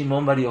 Rabbi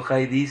Shimon Bar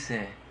Yojai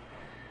dice,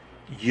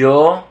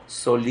 yo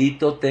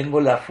solito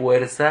tengo la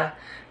fuerza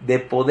de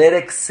poder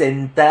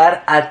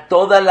exentar a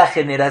toda la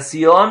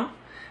generación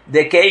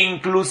de que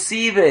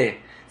inclusive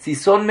si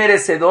son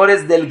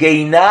merecedores del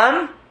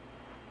Geinam,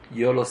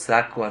 yo los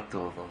saco a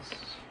todos.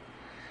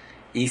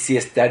 Y si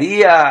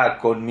estaría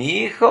con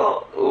mi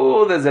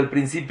hijo, desde el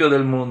principio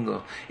del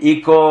mundo.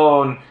 Y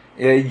con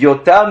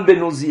Yotam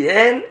Ben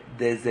Uziel,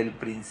 desde el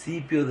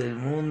principio del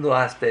mundo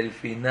hasta el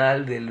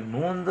final del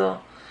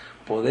mundo,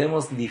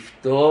 podemos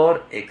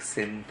liftor,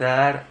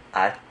 exentar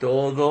a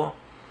todo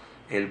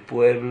el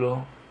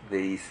pueblo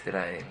de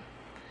Israel.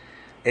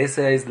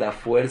 Esa es la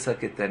fuerza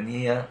que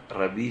tenía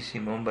Rabbi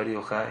Shimon Bar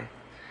Yojai.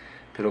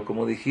 Pero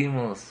como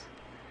dijimos,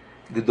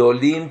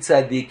 Gdolim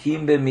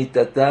tzadikim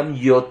bemitatam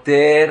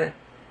yoter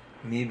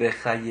mi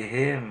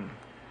bechayehem.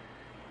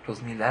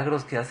 Los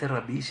milagros que hace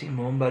Rabbi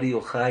Shimon Bar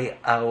Yojai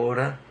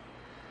ahora,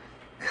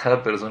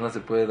 cada persona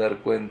se puede dar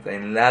cuenta.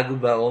 En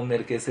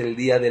Baomer, que es el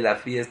día de la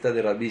fiesta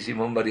de Rabbi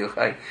Shimon Bar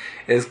Yojai,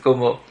 es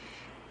como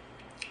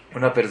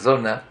una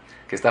persona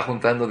que está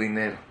juntando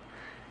dinero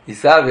y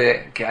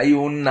sabe que hay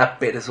una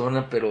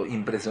persona pero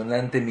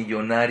impresionante,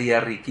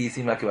 millonaria,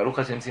 riquísima, que Baruch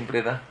Hashem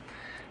siempre da.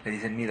 Le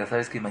dicen, mira,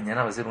 sabes que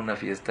mañana va a ser una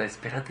fiesta,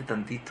 espérate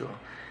tantito.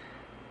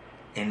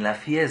 En la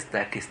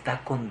fiesta, que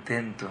está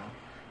contento,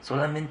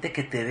 solamente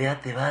que te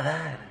vea te va a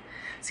dar.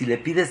 Si le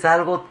pides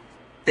algo,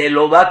 te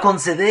lo va a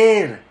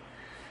conceder.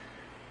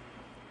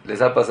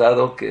 ¿Les ha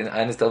pasado que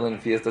han estado en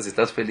fiestas y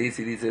estás feliz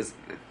y dices,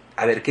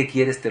 a ver, ¿qué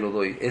quieres? Te lo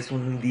doy. Es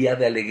un día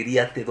de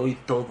alegría, te doy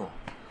todo.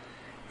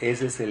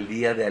 Ese es el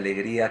día de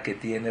alegría que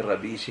tiene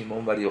Rabbi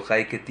Shimon Bar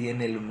Yojai, que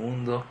tiene el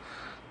mundo.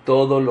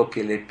 Todo lo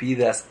que le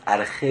pidas,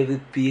 Arjev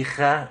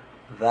Pija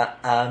va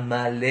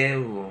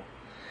Amaleu.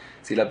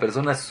 Si la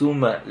persona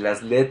suma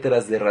las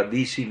letras de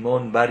Rabbi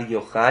Shimon Bar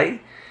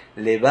Yojai,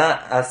 le va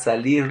a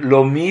salir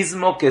lo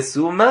mismo que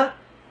suma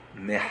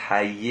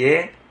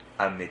Mehaye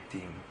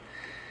Ametim.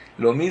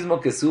 Lo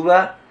mismo que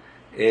suba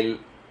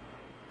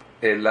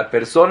la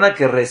persona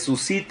que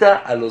resucita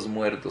a los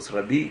muertos,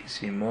 Rabbi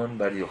Shimon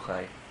Bar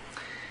Yojai.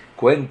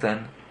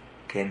 Cuentan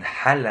que en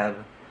Halab,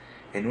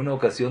 en una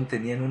ocasión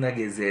tenían una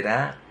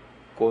gezerá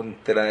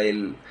contra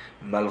el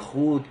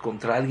Malhut,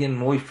 contra alguien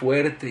muy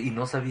fuerte y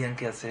no sabían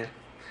qué hacer.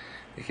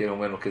 Dijeron,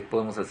 bueno, ¿qué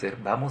podemos hacer?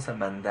 Vamos a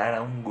mandar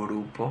a un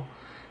grupo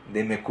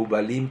de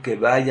Mekubalim que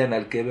vayan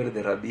al Keber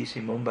de Rabbi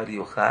Shimon Bar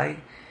Yojai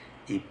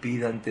y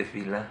pidan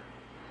tefilá.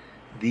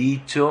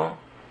 Dicho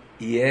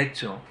y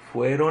hecho,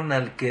 fueron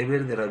al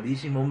Keber de Rabbi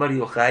Shimon Bar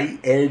Yojai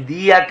el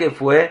día que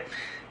fue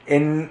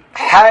en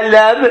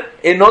Halab,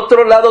 en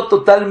otro lado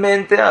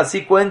totalmente.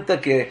 Así cuenta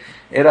que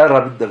era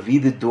Rabbi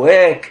David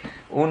Duek,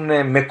 un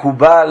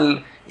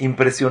Mekubal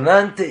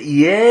impresionante,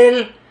 y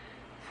él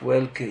fue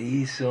el que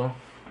hizo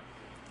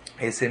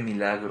ese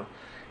milagro.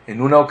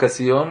 En una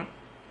ocasión,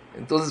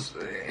 entonces,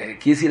 quiere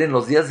decir, en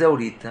los días de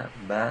ahorita,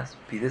 vas,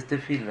 pides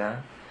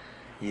tefilá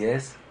y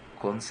es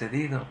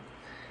concedido.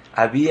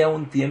 Había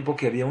un tiempo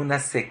que había una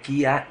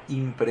sequía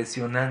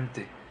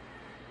impresionante.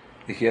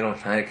 Dijeron,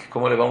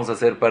 ¿cómo le vamos a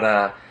hacer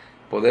para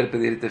poder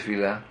pedir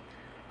tefilá?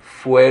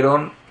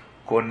 Fueron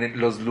con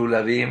los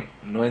lulavim,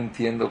 no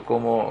entiendo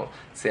cómo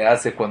se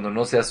hace cuando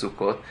no sea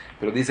Sukkot,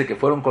 pero dice que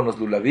fueron con los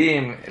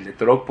lulavim, el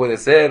etrog puede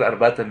ser,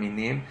 Arbat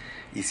Aminim,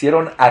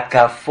 hicieron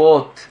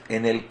akafot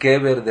en el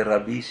keber de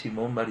Rabbi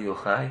Shimon Bar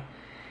Yojai,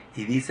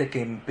 y dice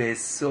que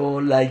empezó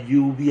la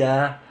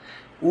lluvia,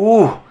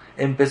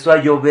 empezó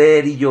a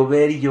llover y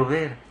llover y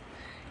llover,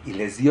 y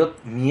les dio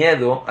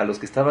miedo a los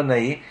que estaban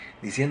ahí,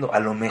 diciendo,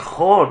 a lo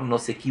mejor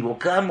nos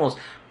equivocamos,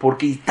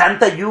 porque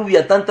tanta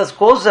lluvia, tantas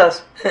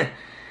cosas.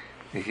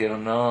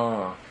 Dijeron,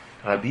 no,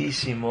 Rabbi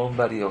Shimon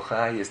Bar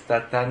Yojai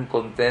está tan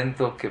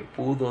contento que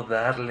pudo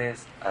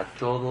darles a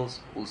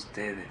todos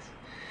ustedes.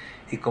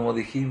 Y como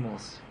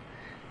dijimos,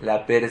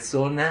 la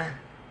persona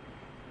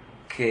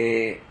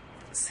que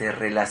se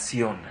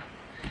relaciona,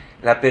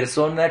 la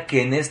persona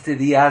que en este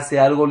día hace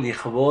algo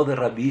lichvó de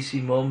Rabbi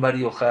Shimon Bar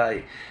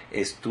Yojai,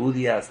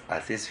 estudias,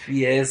 haces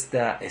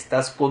fiesta,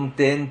 estás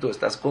contento,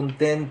 estás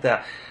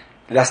contenta,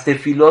 las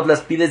tefilot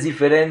las pides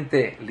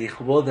diferente,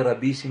 lichvó de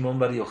Rabbi Shimon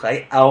Bar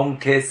Yojai,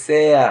 aunque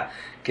sea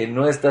que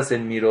no estás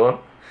en Mirón.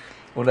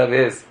 Una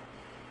vez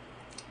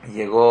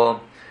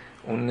llegó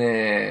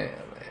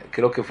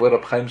creo que fue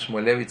Rab Chaim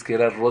Shmulevitz, que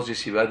era Rosh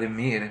Yeshiva de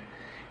Mir,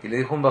 y le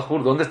dijo a un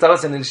bajur, ¿dónde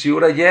estabas en el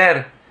shiur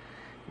ayer?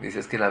 Y dice,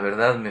 es que la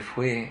verdad me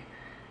fui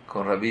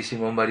con Rabbi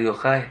Shimon Bar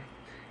Yojai.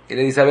 Y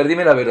le dice, a ver,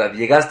 dime la verdad,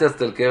 ¿llegaste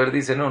hasta el Kever?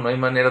 Dice, no hay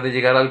manera de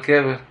llegar al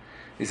Kever.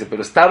 Dice,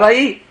 pero estaba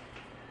ahí.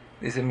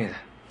 Dice,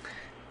 mira,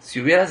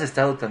 si hubieras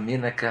estado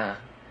también acá,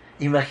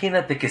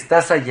 imagínate que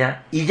estás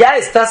allá y ya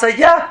estás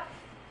allá.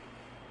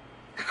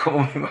 ¿Cómo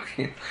me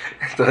imagino?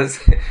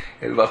 Entonces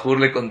el bajur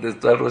le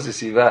contestó al Rosh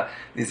Yeshiva,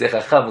 dice,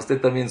 jajam, usted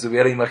también se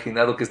hubiera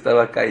imaginado que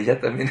estaba acá y ya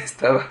también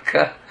estaba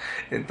acá.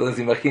 Entonces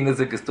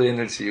imagínese que estoy en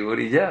el shiur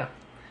y ya.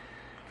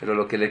 Pero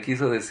lo que le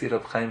quiso decir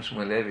Rab Chaim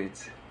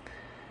Shmulevitz,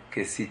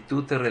 que si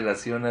tú te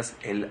relacionas,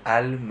 el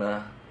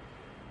alma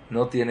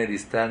no tiene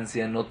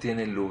distancia, no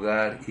tiene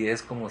lugar, y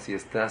es como si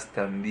estás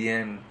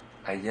también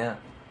allá.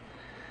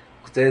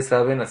 Ustedes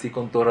saben, así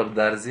contó Rab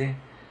Darzi,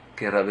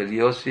 que Rab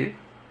Elioshi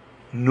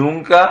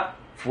nunca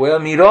fue a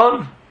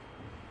Mirón.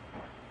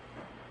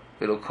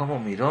 Pero ¿cómo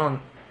Mirón?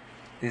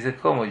 Dice,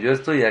 ¿cómo? Yo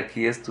estoy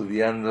aquí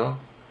estudiando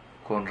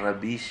con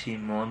Rabbi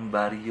Shimon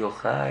Bar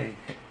Yojai.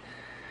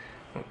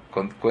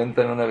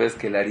 Cuentan una vez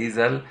que el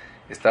Arizal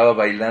estaba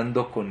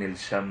bailando con el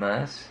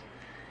Shamash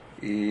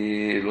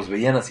y los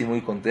veían así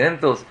muy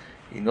contentos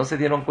y no se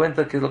dieron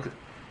cuenta qué es lo que...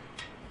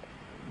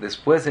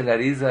 Después el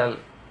Arizal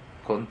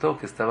contó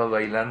que estaba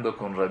bailando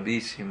con Rabbi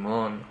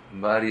Shimon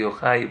Bar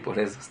Yojai y por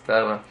eso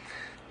estaba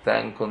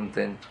tan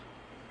contento.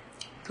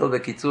 Todo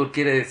Bekitsur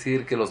quiere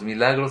decir que los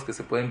milagros que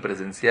se pueden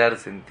presenciar,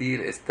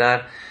 sentir,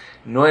 estar,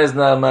 no es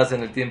nada más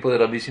en el tiempo de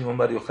Rabbi Shimon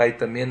Bar Yojai,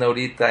 también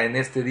ahorita, en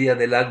este día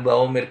del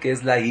Baomer, que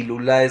es la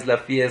Hilulá, es la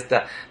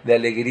fiesta de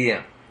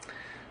alegría.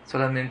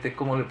 Solamente,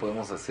 ¿cómo le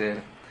podemos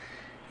hacer?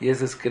 Y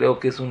ese creo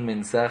que es un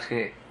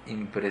mensaje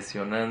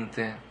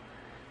impresionante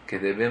que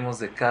debemos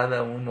de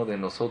cada uno de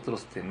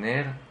nosotros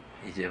tener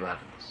y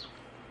llevarnos.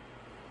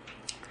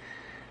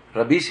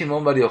 Rabbi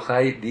Shimon Bar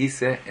Yojai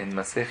dice en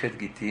Masejet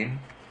Gitin,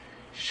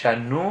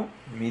 Shanu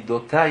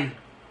midotai,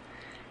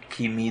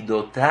 ki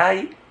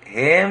midotai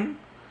hem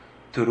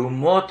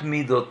trumot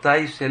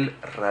midotai shel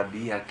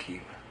Rabbi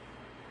Akiva.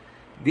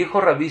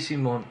 Dijo Rabbi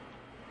Shimon,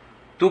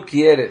 ¿tú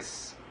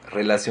quieres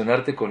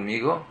relacionarte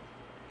conmigo?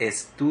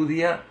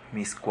 Estudia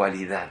mis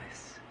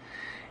cualidades,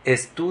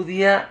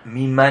 estudia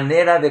mi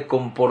manera de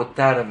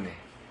comportarme.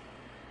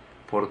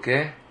 ¿Por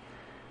qué?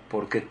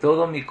 Porque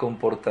todo mi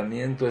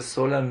comportamiento es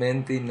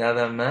solamente y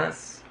nada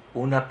más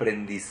un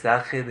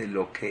aprendizaje de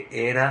lo que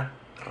era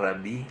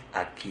Rabbi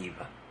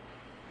Akiva.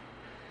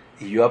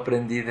 Y yo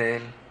aprendí de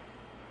él.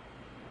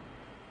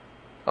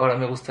 Ahora,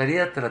 me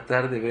gustaría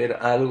tratar de ver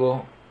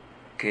algo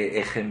que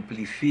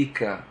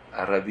ejemplifica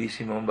a Rabbi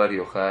Shimon Bar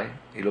Yojai,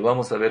 y lo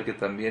vamos a ver que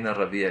también a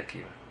Rabbi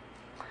Akiva.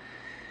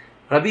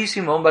 Rabbi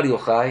Shimon Bar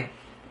Yojai,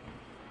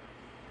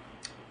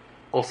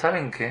 ¿o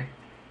saben qué?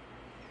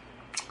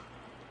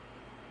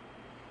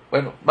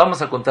 Bueno,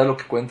 vamos a contar lo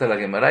que cuenta la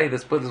Gemara y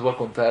después les voy a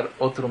contar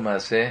otro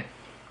masé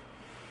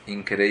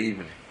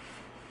increíble.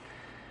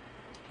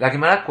 La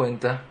Gemara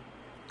cuenta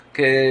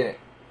que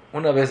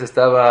una vez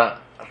estaba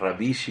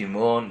Rabbi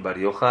Shimon Bar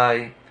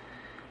Yojai,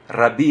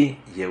 Rabbi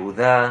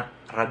Yehudá,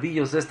 Rabbi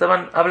Yosef,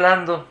 estaban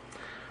hablando.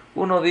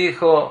 Uno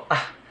dijo,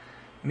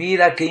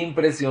 mira qué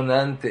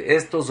impresionante,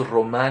 estos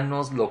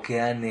romanos lo que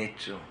han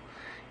hecho.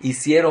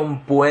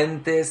 Hicieron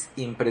puentes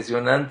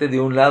impresionantes de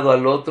un lado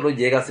al otro,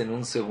 llegas en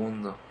un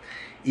segundo.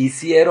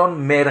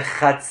 Hicieron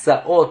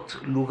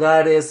merhatzaot,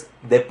 lugares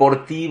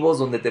deportivos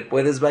donde te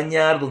puedes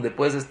bañar, donde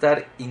puedes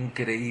estar,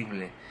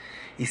 increíble.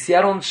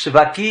 Hicieron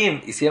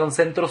shvakim, hicieron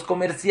centros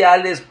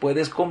comerciales,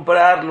 puedes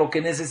comprar lo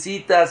que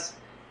necesitas,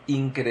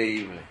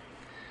 increíble.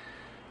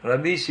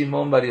 Rabbi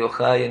Shimon Bar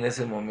Yojai en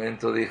ese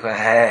momento dijo,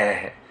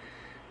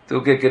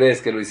 ¿tú qué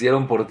crees? ¿Que lo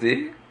hicieron por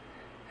ti?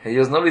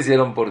 Ellos no lo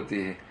hicieron por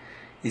ti.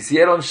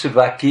 Hicieron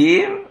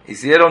shvakim,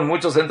 hicieron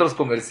muchos centros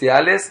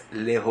comerciales,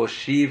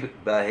 lehoshiv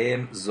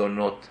bahem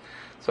zonot,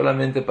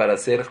 solamente para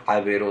hacer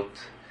averot.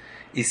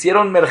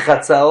 Hicieron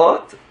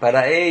merhatzaot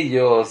para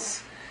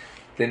ellos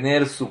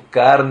tener su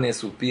carne,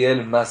 su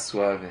piel más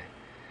suave.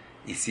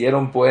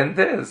 Hicieron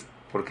puentes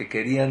porque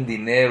querían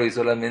dinero y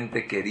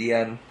solamente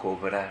querían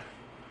cobrar.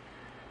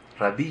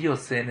 Rabbi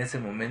Yosef en ese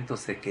momento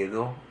se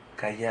quedó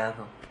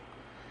callado.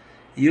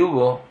 Y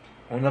hubo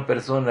una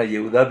persona,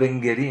 Yehudá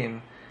ben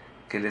Gerim,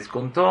 que les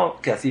contó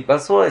que así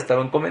pasó,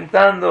 estaban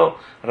comentando,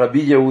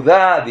 Rabbi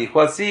Yehudá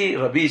dijo así,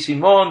 Rabbi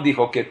Shimon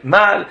dijo que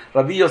mal,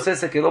 Rabbi Yosef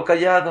se quedó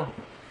callado.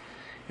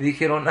 Y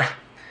dijeron,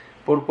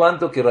 por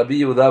cuanto que Rabbi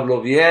Yehuda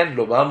habló bien,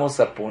 lo vamos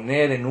a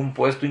poner en un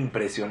puesto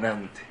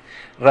impresionante.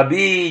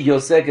 Rabbi, yo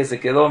sé que se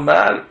quedó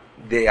mal,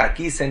 de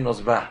aquí se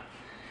nos va.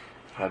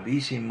 Rabbi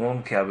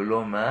Shimon, que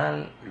habló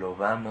mal, lo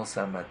vamos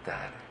a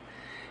matar.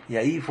 Y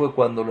ahí fue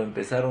cuando lo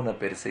empezaron a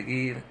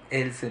perseguir.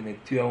 Él se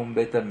metió a un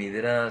Beta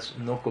Midrash,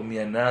 no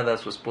comía nada,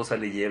 su esposa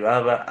le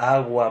llevaba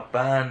agua,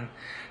 pan.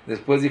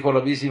 Después dijo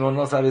Rabbi Shimon,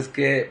 no sabes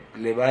qué,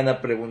 le van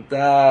a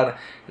preguntar,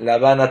 la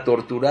van a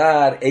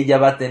torturar, ella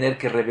va a tener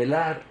que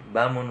revelar,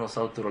 vámonos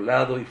a otro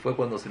lado. Y fue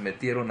cuando se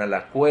metieron a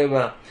la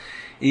cueva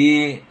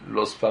y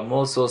los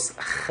famosos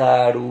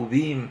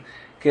jarubim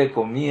que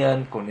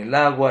comían con el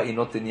agua y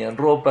no tenían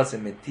ropa, se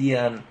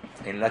metían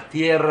en la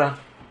tierra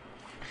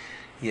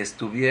y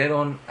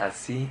estuvieron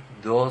así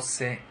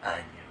 12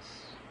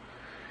 años.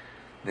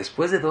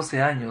 Después de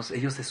 12 años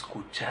ellos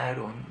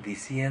escucharon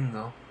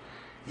diciendo,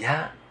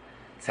 ya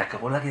se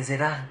acabó la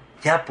Gezerá,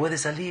 ya puede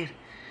salir.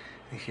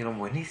 Dijeron,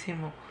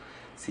 buenísimo,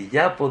 si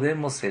ya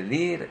podemos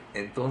salir,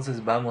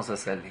 entonces vamos a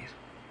salir.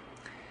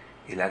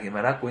 Y la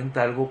Gemara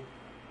cuenta algo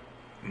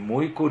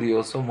muy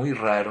curioso, muy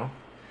raro,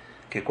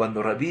 que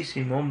cuando Rabbi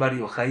Shimon bar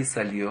Yojai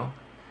salió,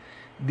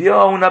 vio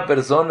a una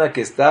persona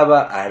que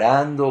estaba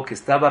arando, que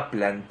estaba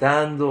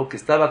plantando, que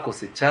estaba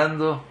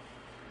cosechando,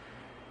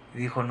 y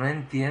dijo, no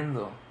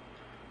entiendo,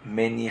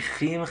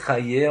 Menichim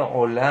Haye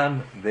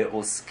Olam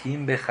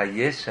Beoskim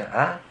Behayesha,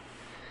 ¿ah?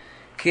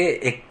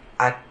 ¿Que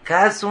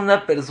acaso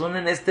una persona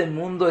en este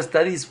mundo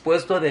está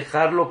dispuesto a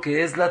dejar lo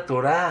que es la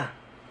Torá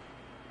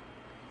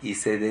y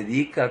se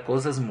dedica a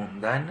cosas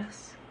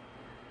mundanas?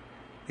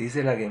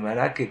 Dice la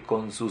Gemara que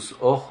con sus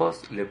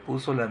ojos le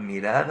puso la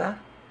mirada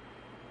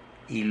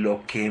y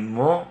lo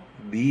quemó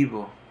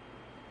vivo.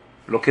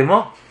 Lo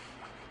quemó.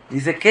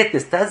 Dice, ¿qué? ¿Te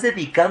estás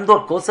dedicando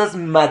a cosas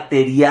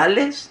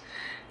materiales?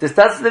 ¿Te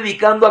estás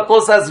dedicando a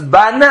cosas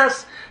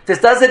vanas? ¿Te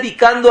estás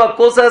dedicando a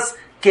cosas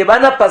que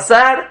van a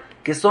pasar,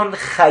 que son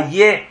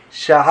Haye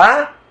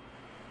Shah?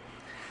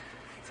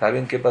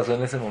 ¿Saben qué pasó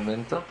en ese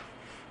momento?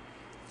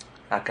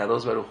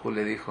 Akadosh Baruj Hu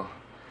le dijo,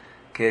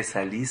 ¿que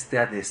saliste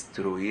a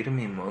destruir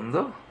mi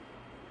mundo?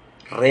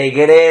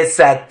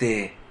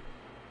 ¡Regrésate!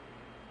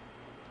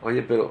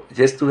 Oye, pero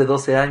ya estuve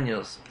 12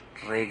 años,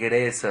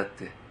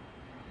 regrésate.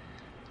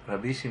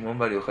 Rabbi Shimon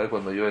bar Yojai,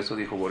 cuando oyó eso,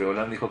 dijo,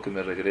 Boreolam dijo que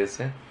me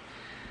regrese.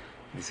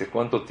 Dice,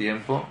 ¿cuánto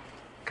tiempo?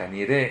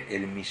 Caniré,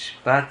 el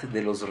mishpat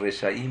de los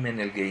reshaim en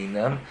el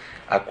Geinam.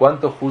 ¿A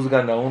cuánto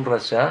juzgan a un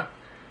rasha?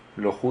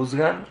 Lo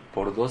juzgan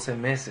por 12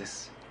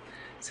 meses.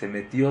 Se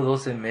metió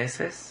 12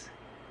 meses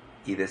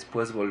y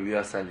después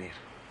volvió a salir.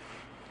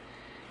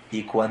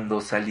 Y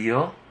cuando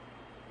salió,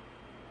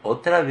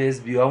 otra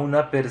vez vio a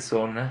una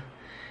persona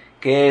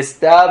que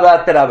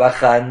estaba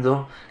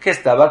trabajando, que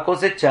estaba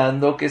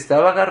cosechando, que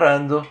estaba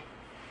agarrando.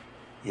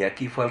 Y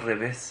aquí fue al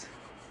revés.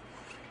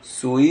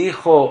 Su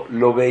hijo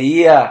lo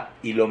veía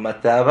y lo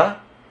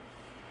mataba,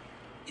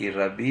 y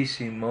Rabbi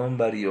Shimon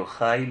bar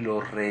Yojai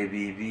lo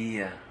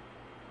revivía.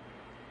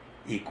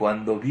 Y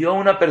cuando vio a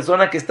una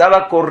persona que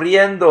estaba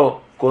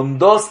corriendo con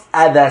 2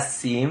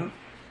 hadasim,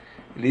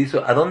 le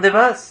dijo, ¿a dónde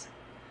vas?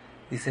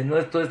 Dice, no,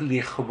 esto es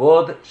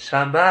lichvod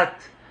Shabbat.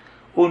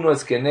 Uno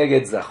es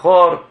keneged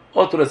zahor,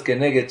 otro es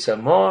keneged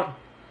shamor.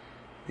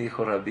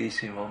 Dijo Rabbi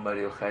Shimon bar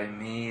Yojai,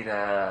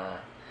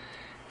 mira,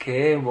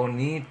 qué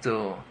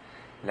bonito.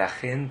 La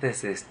gente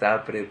se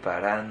está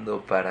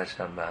preparando para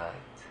Shabbat.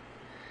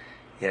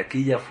 Y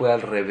aquí ya fue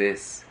al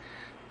revés.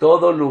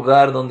 Todo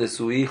lugar donde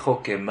su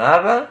hijo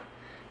quemaba,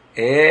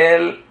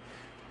 él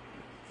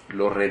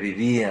lo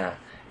revivía,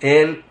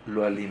 él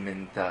lo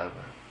alimentaba.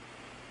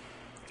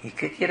 ¿Y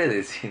qué quiere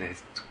decir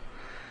esto?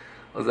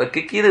 O sea,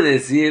 ¿qué quiere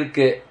decir?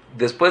 Que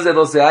después de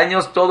 12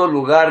 años, todo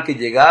lugar que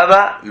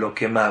llegaba, lo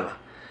quemaba.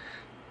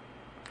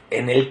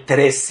 En el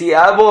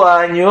 13º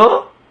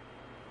año,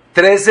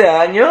 13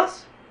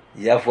 años,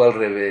 ya fue al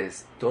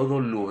revés. Todo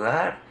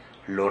lugar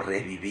lo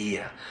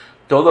revivía.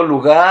 Todo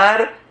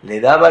lugar le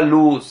daba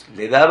luz,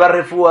 le daba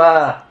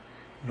refuá.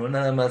 No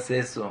nada más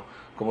eso.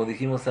 Como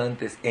dijimos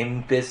antes,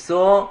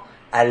 empezó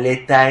a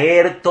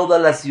letaer toda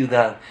la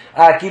ciudad.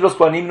 Aquí los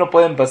Kohanim no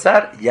pueden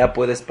pasar, ya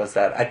puedes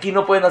pasar. Aquí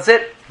no pueden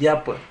hacer,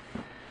 ya pueden.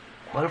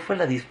 ¿Cuál fue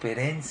la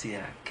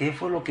diferencia? ¿Qué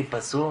fue lo que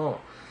pasó?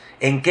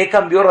 ¿En qué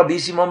cambió Rabbi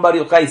Shimon bar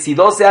Yojai? Si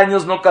 12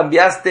 años no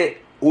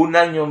cambiaste, un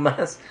año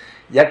más,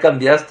 ¿ya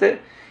cambiaste?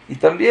 Y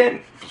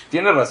también, pues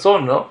tiene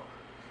razón, ¿no?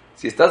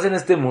 Si estás en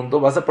este mundo,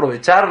 vas a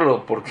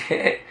aprovecharlo,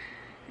 porque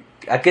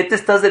 ¿a qué te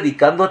estás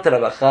dedicando a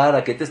trabajar?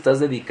 ¿A qué te estás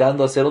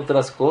dedicando a hacer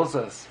otras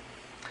cosas?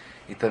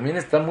 Y también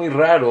está muy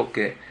raro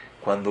que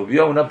cuando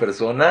vio a una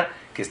persona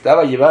que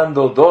estaba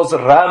llevando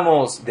 2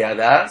 ramos de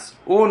hadas,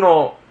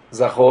 uno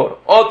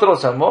zahor, otro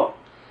shamor,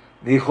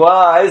 dijo,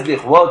 es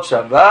lichvot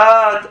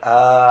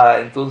Shabbat,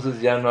 entonces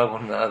ya no hago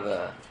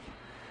nada.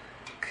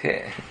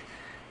 ¿Qué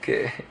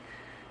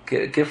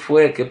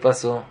fue? ¿Qué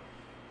pasó?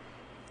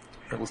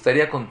 Me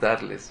gustaría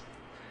contarles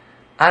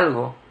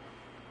algo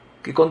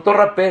que contó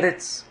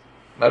Rapérez,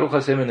 Baruch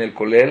Hashem, en el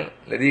Kolel.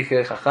 Le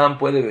dije, Jajam,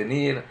 ¿puede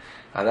venir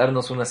a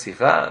darnos una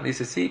sijá?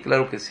 Dice, sí,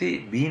 claro que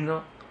sí.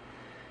 Vino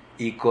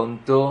y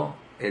contó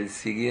el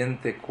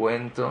siguiente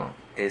cuento,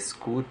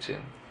 escuchen.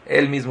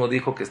 Él mismo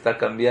dijo que está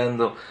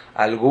cambiando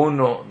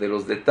alguno de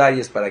los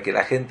detalles para que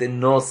la gente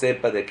no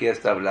sepa de qué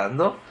está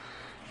hablando,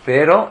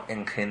 pero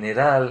en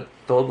general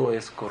todo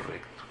es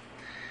correcto.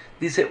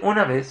 Dice,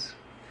 una vez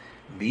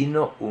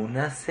vino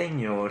una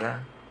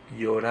señora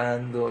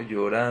llorando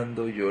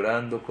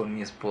con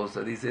mi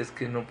esposa. Dice, es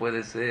que no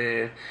puede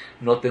ser,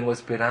 no tengo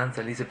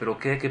esperanza. Le dice, ¿pero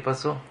qué? ¿Qué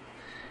pasó?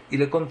 Y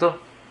le contó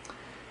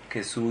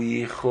que su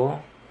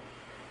hijo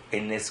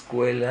en la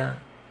escuela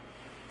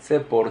se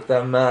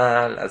porta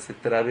mal, hace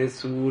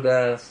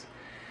travesuras,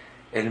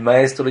 el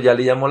maestro ya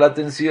le llamó la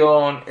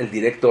atención, el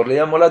director le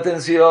llamó la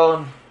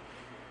atención,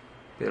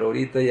 pero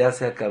ahorita ya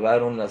se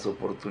acabaron las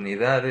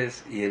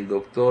oportunidades y el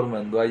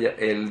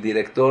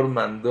director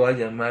mandó a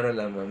llamar a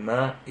la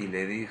mamá y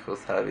le dijo,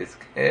 ¿sabes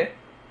qué?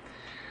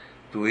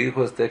 Tu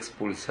hijo está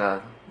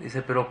expulsado.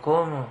 Dice, ¿pero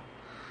cómo?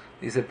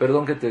 Dice,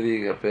 perdón que te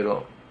diga,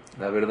 pero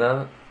la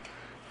verdad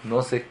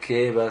no sé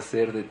qué va a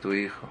hacer de tu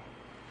hijo.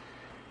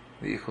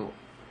 Dijo,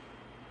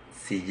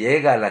 si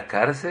llega a la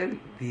cárcel,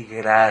 di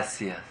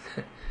gracias.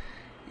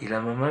 Y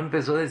la mamá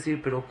empezó a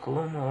decir, pero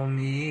 ¿cómo?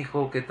 Mi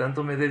hijo, que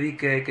tanto me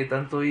dediqué, que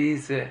tanto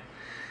hice,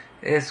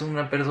 es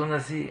una persona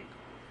así.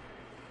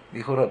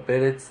 Dijo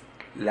Rapérez,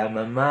 la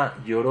mamá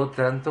lloró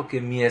tanto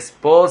que mi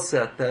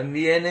esposa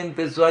también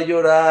empezó a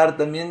llorar,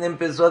 también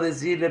empezó a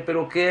decirle,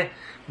 pero ¿qué?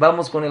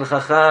 Vamos con el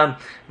jajam,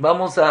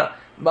 vamos a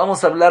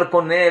hablar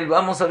con él,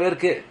 vamos a ver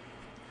qué.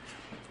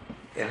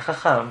 El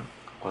jajam,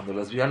 cuando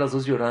las vio a las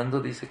dos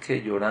llorando, dice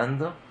que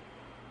llorando,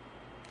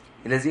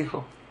 y les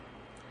dijo,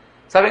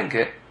 ¿saben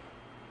qué?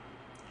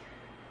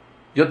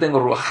 Yo tengo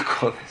Ruach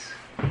HaKodesh.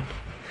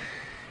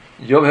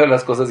 Yo veo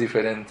las cosas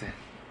diferente.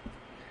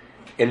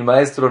 El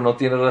maestro no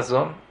tiene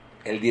razón,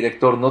 el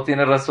director no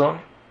tiene razón.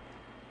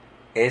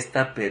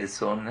 Esta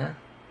persona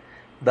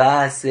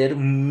va a ser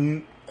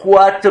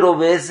 4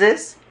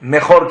 veces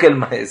mejor que el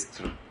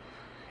maestro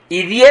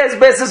y 10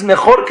 veces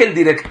mejor que el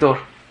director.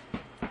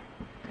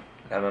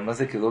 La mamá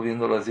se quedó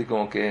viéndolo así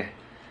como que,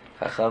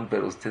 jajam,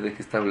 pero usted de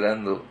qué está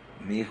hablando.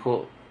 Mi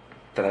hijo,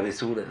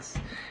 travesuras.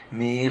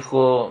 Mi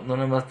hijo, no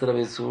nada más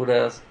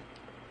travesuras,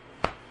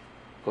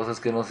 cosas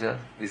que no se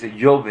hacen. Dice,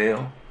 yo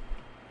veo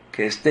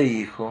que este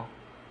hijo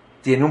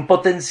tiene un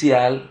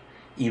potencial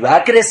y va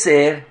a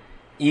crecer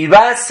y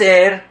va a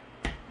ser.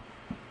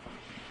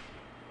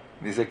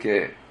 Dice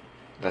que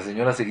la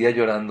señora seguía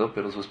llorando,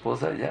 pero su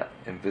esposa ya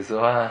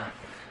empezó a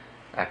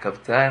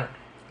captar.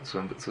 Su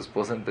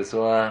esposa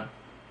empezó a...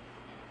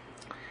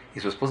 Y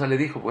su esposa le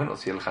dijo, bueno,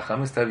 si el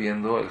jajam está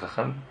viendo, el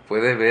jajam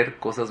puede ver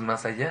cosas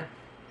más allá.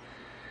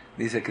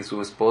 Dice que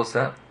su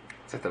esposa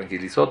se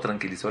tranquilizó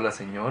a la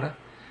señora.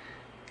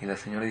 Y la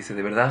señora dice,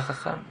 ¿de verdad,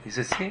 jajam?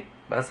 Dice, sí,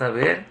 vas a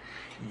ver.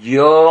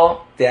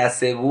 Yo te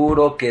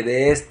aseguro que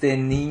de este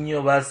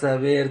niño vas a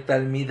ver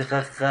talmid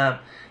jajam.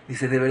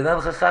 Dice, ¿de verdad,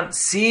 jajam?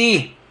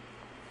 Sí.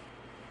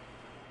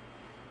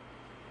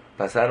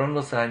 Pasaron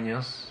los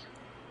años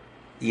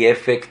y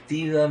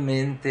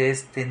efectivamente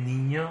este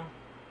niño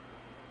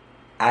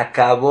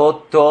acabó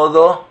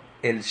todo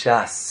el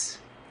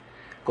Shas.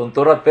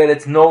 Contó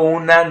Rapérez, no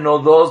una, no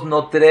dos,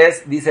 no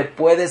tres. Dice,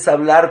 puedes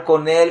hablar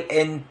con él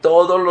en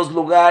todos los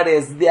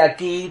lugares, de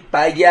aquí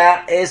para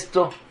allá,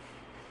 esto.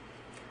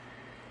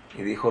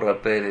 Y dijo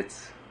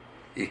Rapérez,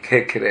 ¿y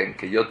qué creen?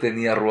 ¿Que yo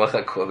tenía Ruach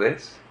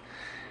HaKodesh?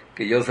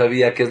 ¿Que yo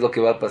sabía qué es lo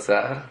que va a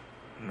pasar?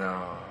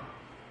 No.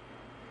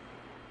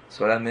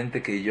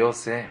 Solamente que yo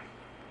sé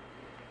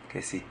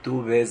que si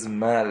tú ves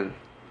mal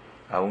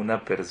a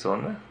una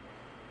persona,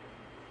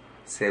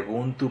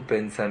 según tu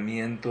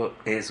pensamiento,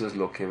 eso es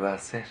lo que va a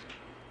hacer.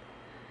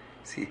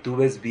 Si tú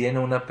ves bien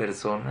a una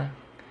persona,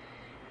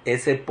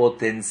 ese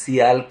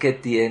potencial que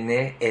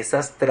tiene,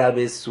 esas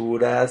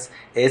travesuras,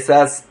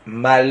 esas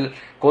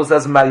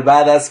cosas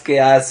malvadas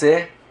que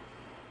hace,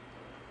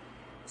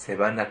 se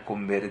van a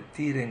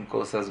convertir en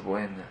cosas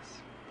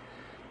buenas.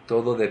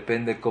 Todo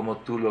depende cómo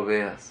tú lo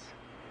veas.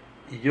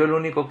 Y yo lo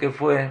único que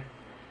fue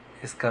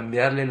es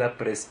cambiarle la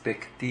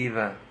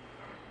perspectiva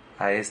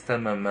a esta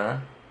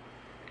mamá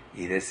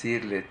y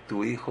decirle,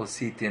 tu hijo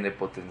sí tiene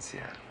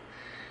potencial.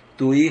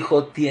 Tu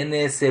hijo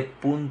tiene ese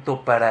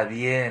punto para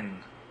bien.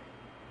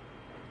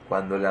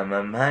 Cuando la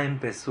mamá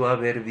empezó a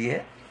ver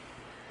bien,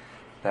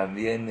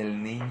 también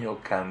el niño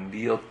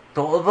cambió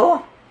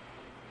todo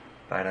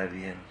para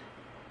bien.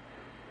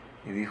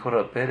 Y dijo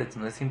Rapérez,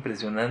 ¿no es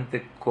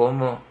impresionante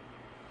cómo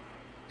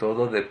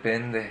todo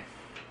depende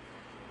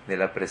de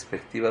la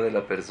perspectiva de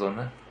la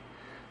persona?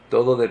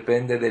 Todo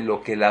depende de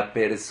lo que la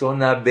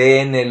persona ve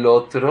en el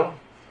otro.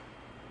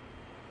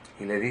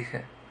 Y le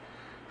dije,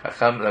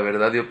 jajam, la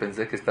verdad yo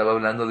pensé que estaba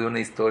hablando de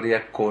una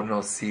historia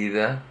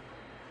conocida,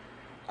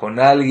 con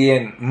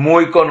alguien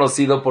muy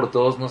conocido por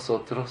todos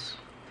nosotros,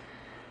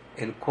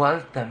 el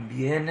cual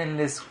también en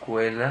la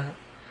escuela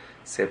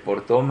se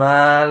portó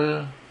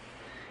mal.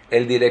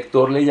 El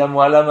director le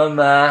llamó a la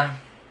mamá.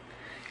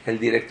 El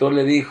director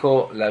le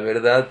dijo, la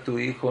verdad tu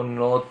hijo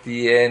no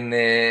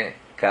tiene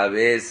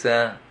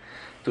cabeza,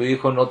 tu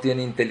hijo no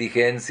tiene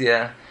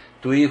inteligencia,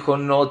 tu hijo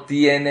no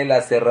tiene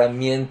las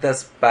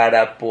herramientas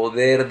para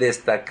poder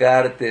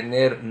destacar,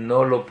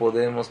 no lo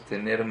podemos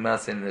tener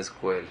más en la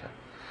escuela.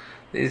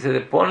 Dice,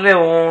 ponle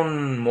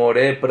un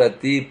moré para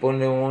ti,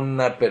 ponle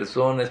una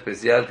persona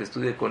especial que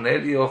estudie con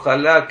él y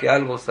ojalá que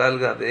algo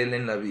salga de él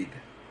en la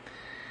vida.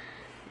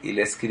 Y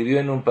le escribió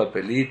en un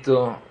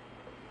papelito,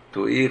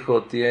 tu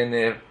hijo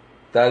tiene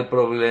tal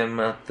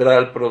problema,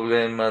 tal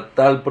problema,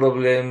 tal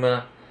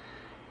problema,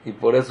 y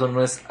por eso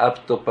no es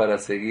apto para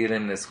seguir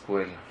en la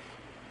escuela.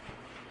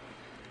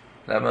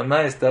 La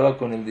mamá estaba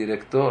con el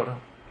director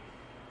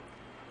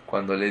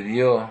cuando le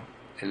dio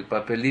el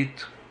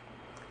papelito,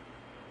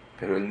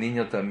 pero el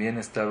niño también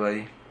estaba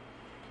ahí.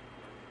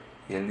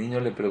 Y el niño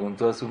le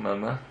preguntó a su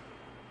mamá,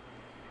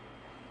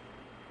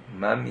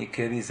 mami,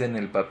 ¿qué dice en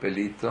el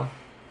papelito?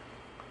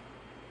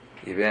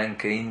 Y vean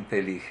qué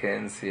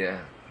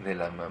inteligencia de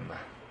la mamá.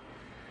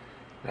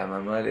 La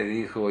mamá le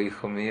dijo,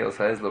 hijo mío,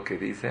 ¿sabes lo que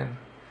dicen?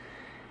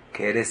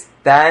 Que eres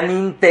tan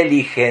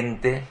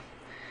inteligente,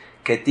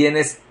 que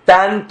tienes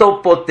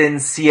tanto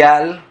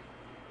potencial,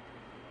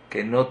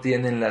 que no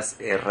tienen las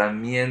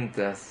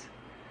herramientas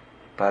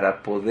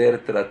para poder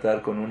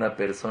tratar con una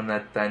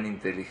persona tan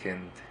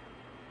inteligente.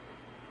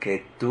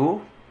 Que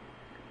tú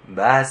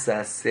vas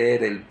a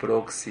ser el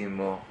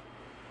próximo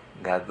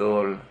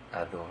Gadol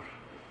Ador.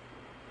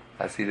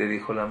 Así le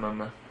dijo la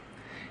mamá.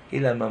 Y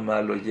la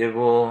mamá lo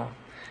llevó,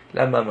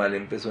 la mamá le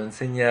empezó a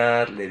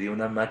enseñar, le dio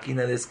una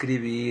máquina de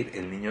escribir,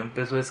 el niño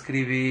empezó a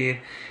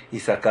escribir y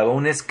sacaba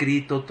un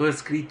escrito, todo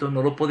escrito,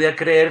 no lo podía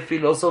creer,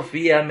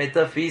 filosofía,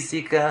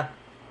 metafísica.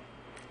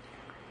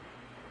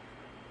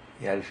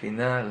 Y al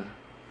final,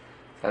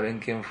 ¿saben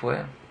quién fue?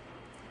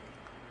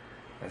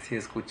 Así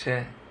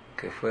escuché,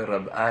 que fue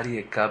Rab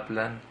Aryeh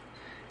Kaplan,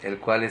 el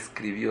cual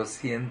escribió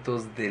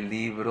cientos de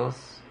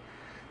libros.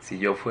 Si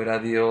yo fuera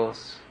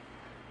Dios,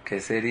 ¿qué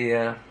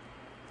sería?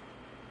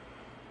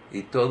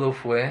 Y todo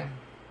fue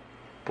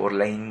por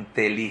la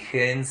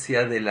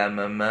inteligencia de la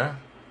mamá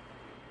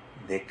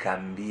de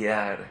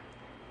cambiar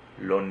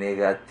lo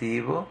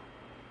negativo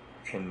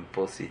en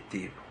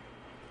positivo.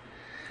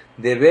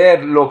 De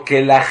ver lo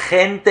que la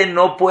gente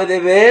no puede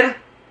ver,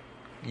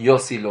 yo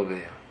sí lo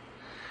veo.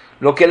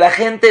 Lo que la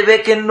gente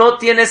ve que no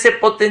tiene ese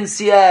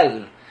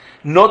potencial,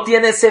 no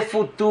tiene ese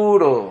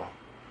futuro,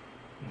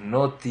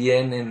 no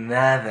tiene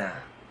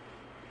nada.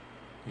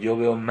 Yo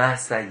veo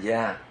más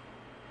allá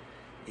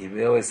y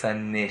veo esa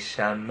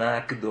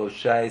neshama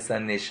kdosha, esa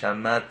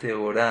neshama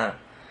teorá,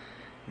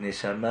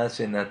 neshama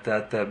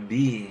shenatata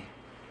bi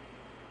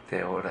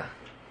teorá.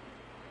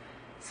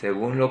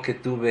 Según lo que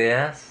tú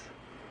veas,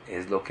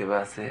 es lo que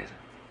va a ser.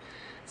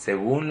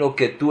 Según lo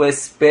que tú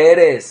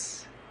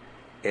esperes,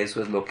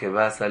 eso es lo que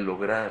vas a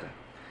lograr.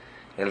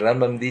 El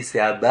Rambam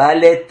dice,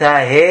 Abale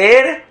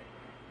taher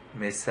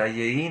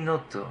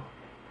mesayeinoto.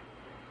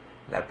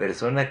 La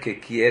persona que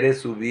quiere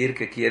subir,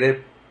 que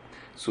quiere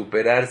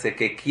superarse,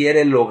 que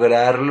quiere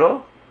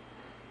lograrlo,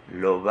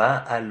 lo va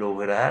a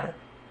lograr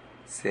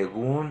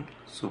según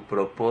su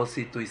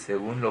propósito y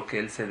según lo que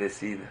él se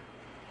decida.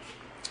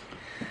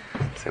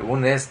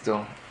 Según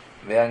esto,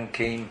 vean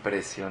qué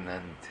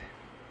impresionante.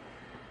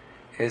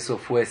 Eso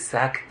fue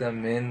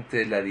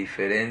exactamente la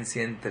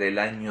diferencia entre el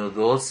año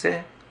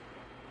 12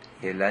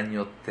 y el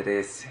año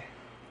 13.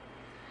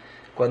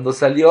 Cuando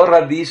salió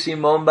Rabbi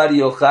Shimon bar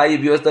Yojai y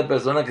vio a esta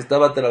persona que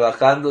estaba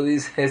trabajando,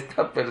 dice,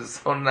 esta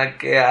persona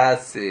 ¿qué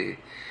hace?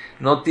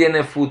 No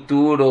tiene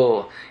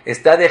futuro,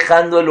 está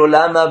dejando el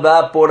Olam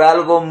Abba por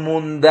algo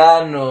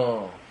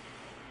mundano.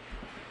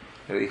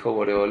 Le dijo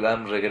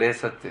Boreolam,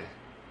 regrésate,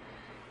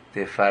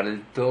 te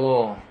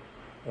faltó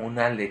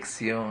una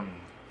lección,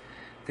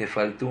 te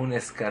faltó un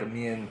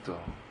escarmiento,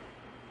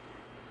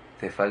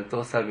 te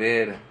faltó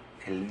saber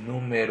el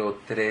número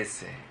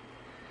 13.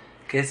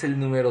 ¿Qué es el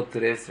número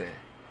 13?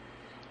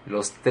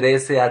 Los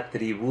 13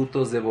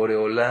 atributos de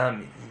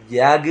Boreolam.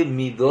 Yag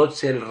Midot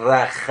Shel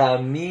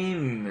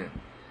Rahamim.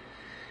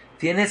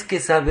 Tienes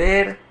que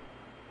saber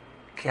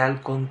que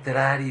al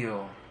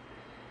contrario,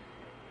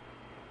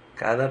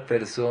 cada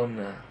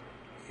persona,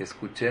 y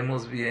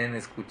escuchemos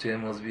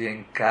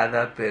bien,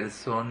 cada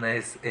persona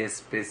es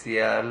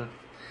especial,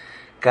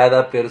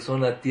 cada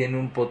persona tiene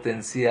un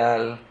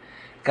potencial,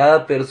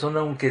 cada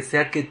persona, aunque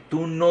sea que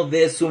tú no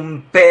des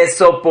un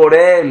peso por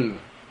él.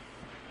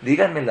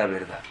 Díganme la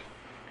verdad.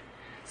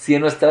 Si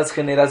en nuestras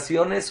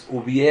generaciones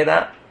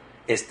hubiera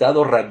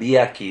estado Rabbi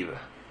Akiva,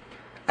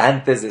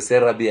 antes de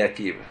ser Rabbi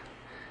Akiva,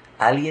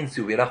 ¿alguien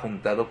se hubiera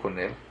juntado con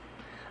él?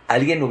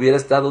 ¿Alguien hubiera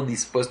estado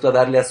dispuesto a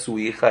darle a su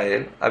hija a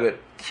él? A ver,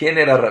 ¿quién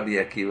era Rabbi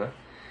Akiva?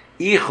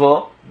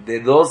 Hijo de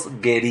 2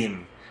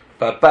 Gerim.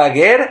 Papá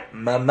Ger,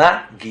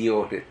 mamá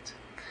Gioret.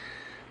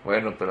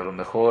 Bueno, pero a lo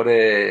mejor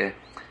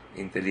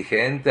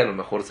inteligente, a lo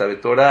mejor sabe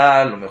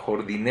Torah, a lo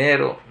mejor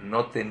dinero.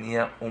 No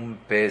tenía un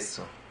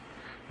peso.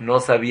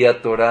 No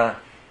sabía Torah.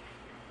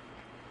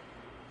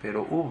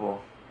 Pero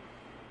hubo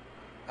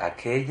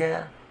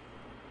aquella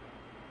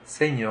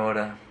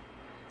señora,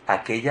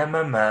 aquella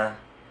mamá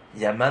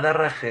llamada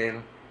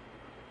Rachel,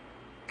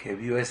 que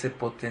vio ese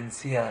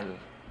potencial,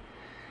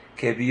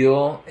 que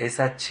vio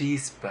esa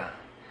chispa,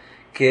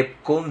 que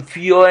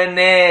confió en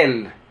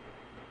él,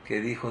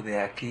 que dijo, de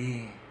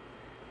aquí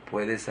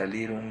puede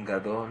salir un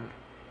gadol.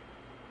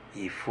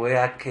 Y fue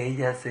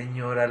aquella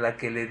señora la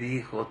que le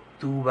dijo,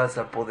 tú vas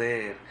a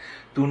poder,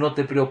 tú no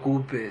te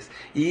preocupes.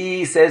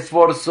 Y se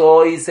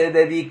esforzó y se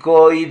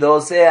dedicó, y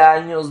 12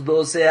 años.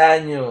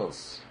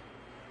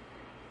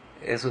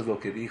 Eso es lo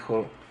que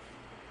dijo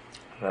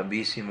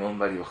Rabbi Shimon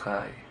Bar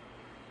Yojai.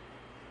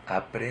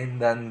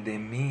 Aprendan de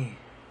mí,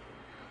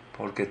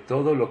 porque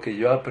todo lo que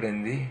yo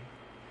aprendí,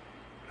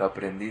 lo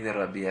aprendí de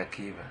Rabbi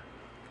Akiva.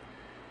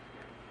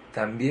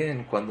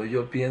 También cuando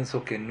yo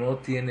pienso que no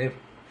tiene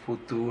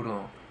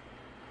futuro,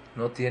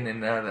 no tiene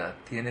nada,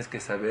 tienes que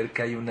saber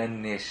que hay una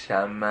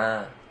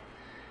neshama,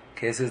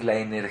 que esa es la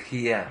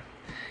energía,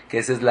 que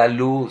esa es la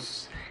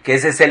luz, que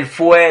ese es el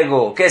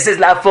fuego, que esa es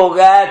la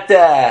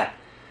fogata,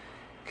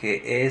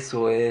 que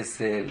eso es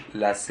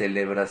la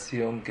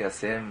celebración que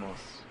hacemos.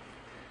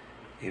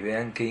 Y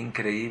vean qué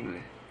increíble.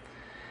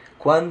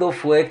 ¿Cuándo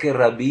fue que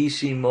Rabbi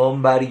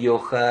Shimon Bar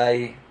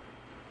Yojai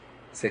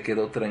se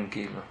quedó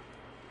tranquilo?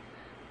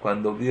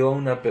 Cuando vio a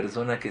una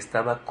persona que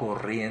estaba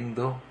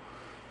corriendo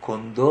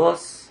con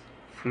 2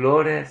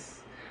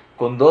 flores,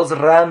 con 2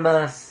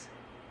 ramas,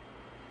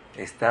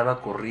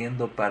 estaba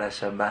corriendo para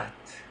Shabbat.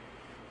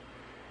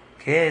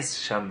 ¿Qué es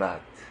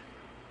Shabbat?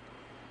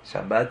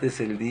 Shabbat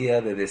es el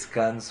día de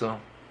descanso.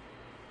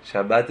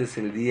 Shabbat es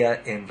el día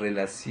en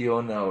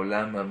relación a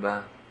Olam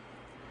Haba.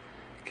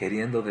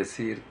 Queriendo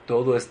decir,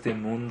 todo este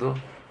mundo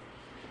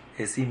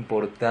es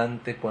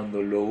importante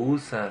cuando lo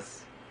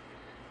usas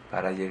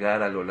para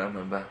llegar al Olam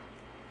Haba.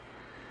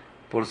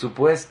 Por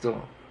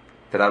supuesto,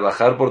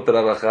 trabajar por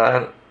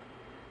trabajar,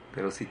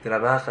 pero si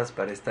trabajas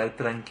para estar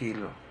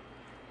tranquilo,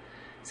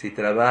 si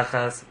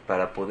trabajas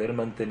para poder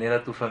mantener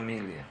a tu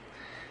familia,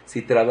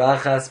 si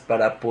trabajas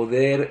para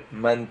poder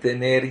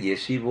mantener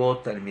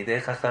Yeshivot,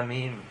 Talmidei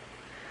Jajamim,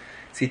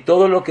 si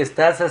todo lo que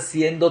estás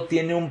haciendo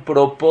tiene un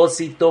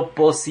propósito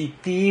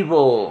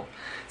positivo,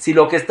 si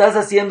lo que estás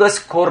haciendo es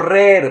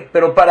correr,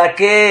 ¿pero para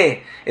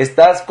qué?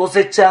 Estás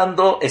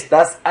cosechando,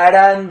 estás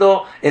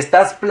arando,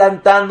 estás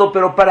plantando,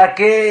 ¿pero para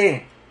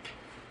qué?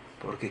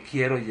 Porque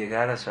quiero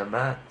llegar a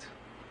Shabbat.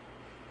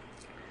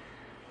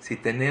 Si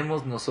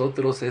tenemos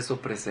nosotros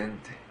eso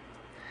presente,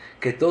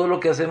 que todo lo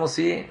que hacemos,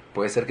 sí,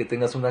 puede ser que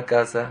tengas una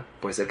casa,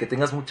 puede ser que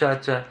tengas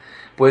muchacha,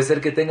 puede ser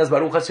que tengas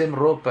Baruch Hashem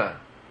ropa,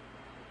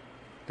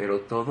 pero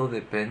todo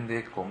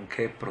depende con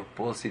qué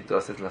propósito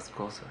haces las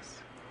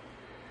cosas.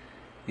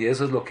 Y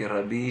eso es lo que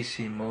Rabbi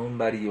Shimon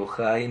Bar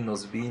Yojai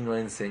nos vino a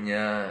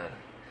enseñar.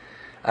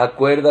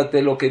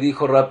 Acuérdate lo que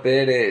dijo Rab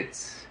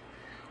Pérez.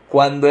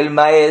 Cuando el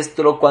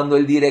maestro, cuando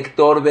el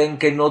director ven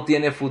que no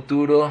tiene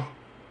futuro,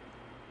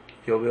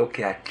 yo veo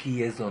que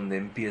aquí es donde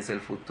empieza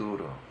el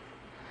futuro.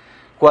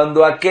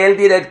 Cuando aquel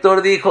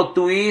director dijo,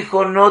 tu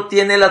hijo no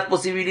tiene las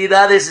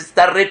posibilidades,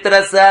 está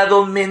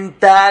retrasado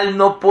mental,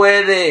 no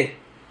puede.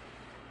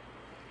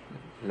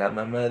 La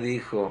mamá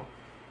dijo,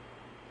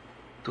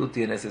 tú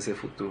tienes ese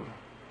futuro.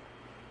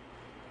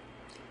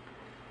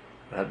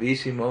 Rabbi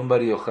Shimon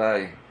Bar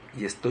Yojai,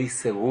 y estoy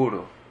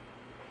seguro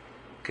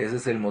que ese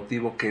es el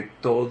motivo que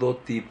todo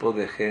tipo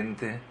de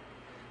gente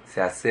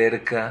se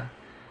acerca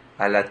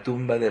a la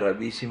tumba de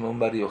Rabbi Shimon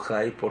Bar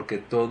Yojai, porque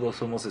todos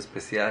somos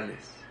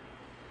especiales.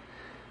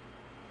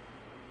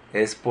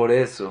 Es por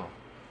eso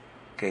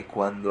que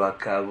cuando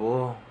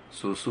acabó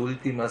sus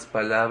últimas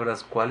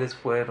palabras, ¿cuáles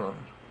fueron?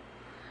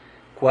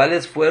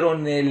 ¿Cuáles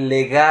fueron el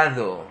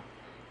legado?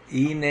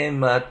 Ine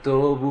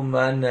matobu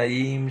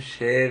manaim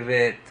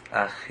shevet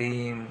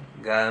achim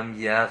gam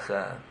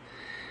yachad.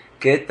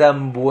 Qué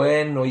tan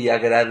bueno y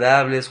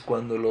agradable es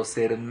cuando los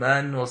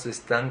hermanos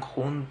están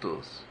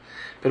juntos.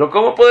 Pero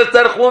 ¿cómo puede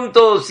estar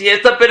juntos si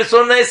esta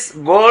persona es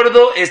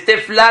gordo, este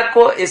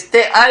flaco,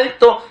 este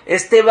alto,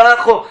 este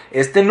bajo,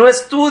 este no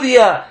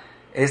estudia,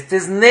 este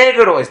es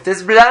negro, este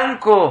es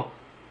blanco?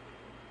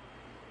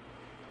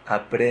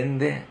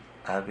 Aprende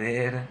a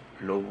ver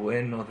lo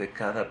bueno de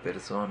cada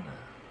persona.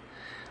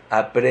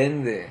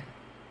 Aprende,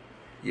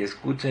 y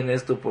escuchen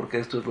esto porque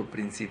esto es lo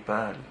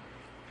principal.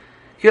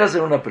 Quiero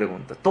hacer una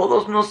pregunta.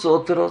 Todos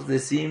nosotros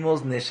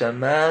decimos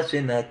Neshama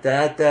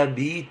Shenatata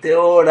Bi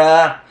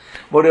Teora.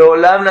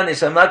 Boreolam, la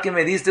Neshama que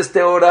me diste es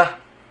Teora.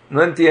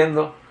 No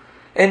entiendo.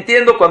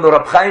 Entiendo cuando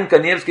Rab Chaim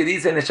Kanievski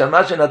dice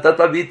Neshama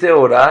Shenatata Bi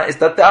Teora,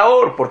 está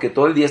Teor, porque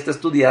todo el día está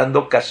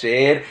estudiando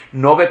kasher,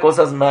 no ve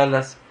cosas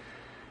malas.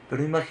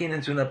 Pero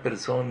imagínense una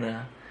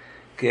persona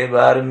que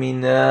Barminan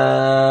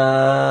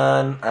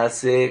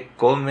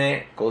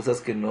come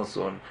cosas que no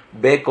son,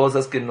 ve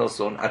cosas que no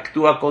son,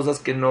 actúa cosas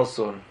que no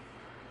son.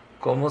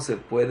 ¿Cómo se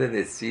puede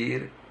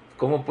decir,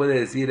 cómo puede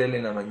decir él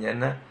en la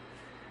mañana,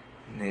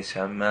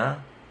 Neshama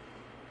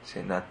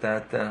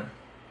Shenatata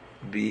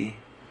Bi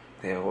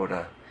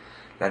Teora?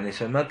 La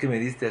Neshama que me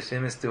diste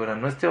Hashem es Teora,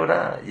 no es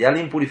Teora, ya la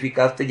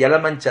impurificaste, ya la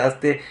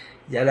manchaste,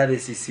 ya la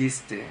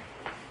deshiciste.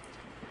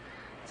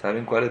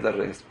 ¿Saben cuál es la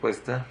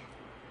respuesta?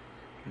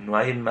 No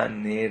hay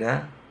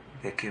manera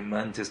de que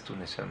manches tu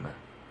Neshama.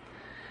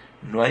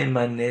 No hay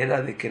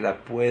manera de que la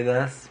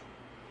puedas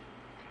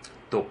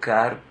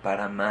tocar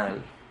para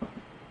mal.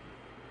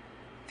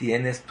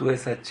 Tienes tú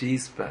esa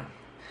chispa,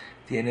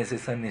 tienes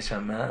esa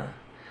neshama.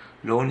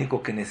 Lo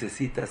único que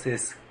necesitas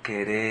es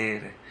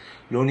querer,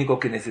 lo único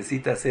que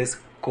necesitas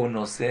es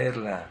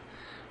conocerla,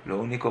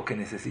 lo único que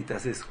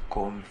necesitas es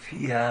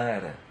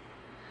confiar.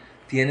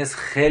 Tienes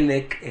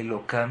Helek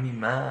Elokam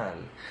Imal,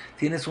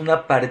 tienes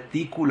una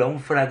partícula,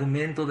 un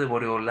fragmento de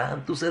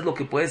Boreolán, tú sabes lo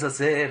que puedes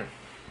hacer.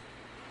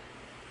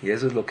 Y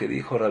eso es lo que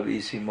dijo Rabbi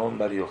Shimon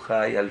Bar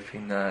Yojai al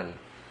final.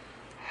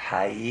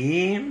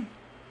 Haim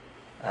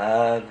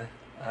ad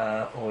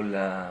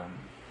haolam.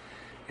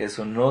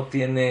 Eso no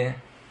tiene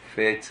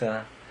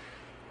fecha,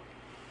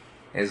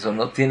 eso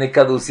no tiene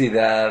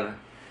caducidad,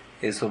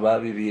 eso va a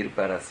vivir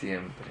para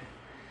siempre.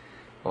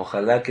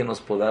 Ojalá que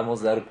nos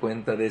podamos dar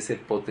cuenta de ese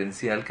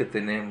potencial que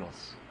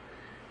tenemos,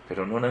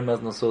 pero no nada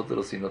más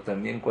nosotros, sino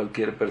también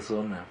cualquier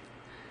persona.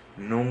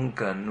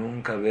 Nunca,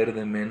 nunca ver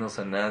de menos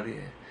a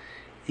nadie.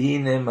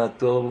 Ine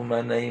matov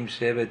manaim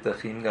shevet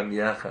achim gam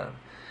yachad.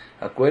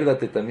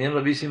 Acuérdate, también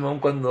Rabbi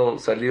Shimon cuando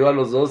salió a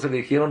los dos le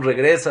dijeron,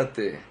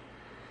 regrésate.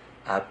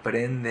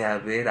 Aprende a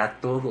ver a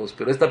todos,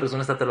 pero esta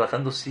persona está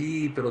trabajando,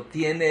 sí, pero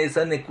tiene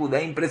esa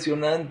nekudá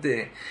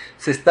impresionante,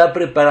 se está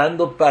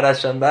preparando para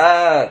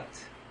Shabbat.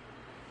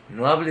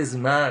 No hables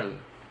mal,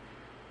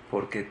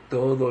 porque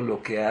todo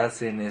lo que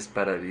hacen es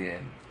para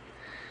bien.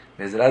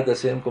 Bezrat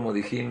Hashem, como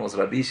dijimos,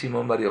 Rabbi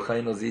Shimon Bar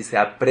Yojai nos dice,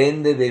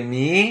 aprende de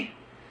mí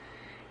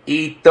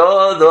y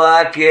todo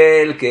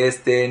aquel que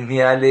esté en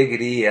mi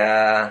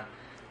alegría,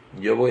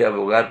 yo voy a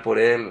abogar por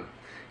él,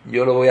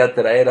 yo lo voy a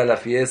traer a la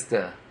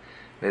fiesta.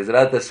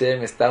 Bezrat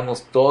Hashem,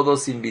 estamos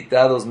todos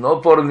invitados,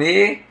 no por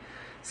mí,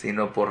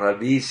 sino por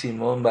Rabbi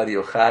Shimon Bar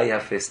Yojai,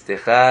 a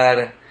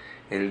festejar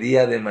el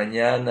día de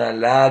mañana,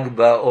 Lag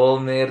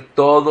Baomer,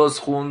 todos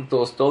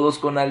juntos, todos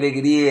con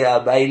alegría,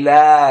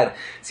 bailar.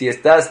 Si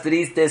estás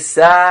triste,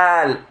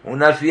 sal,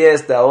 una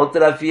fiesta,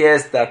 otra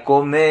fiesta,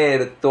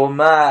 comer,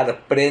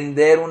 tomar,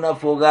 prender una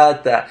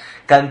fogata,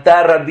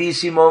 cantar Rabbi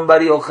Shimon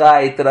Bar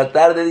Yojai,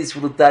 tratar de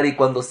disfrutar, y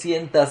cuando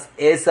sientas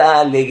esa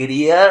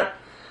alegría,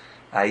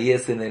 ahí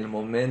es en el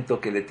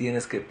momento que le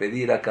tienes que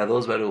pedir a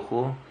Kadosh Baruj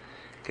Hu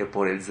que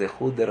por el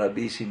zehut de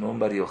Rabbi Shimon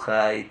Bar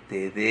Yojai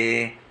te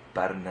dé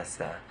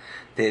Parnasá,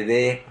 te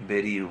dé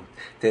Beriut,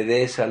 te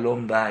dé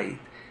Shalom Bait,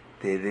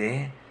 te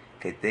dé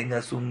que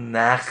tengas un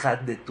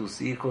najat de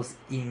tus hijos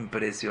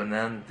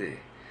impresionante,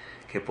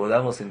 que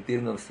podamos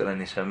sentir nuestra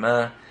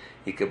neshama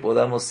y que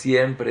podamos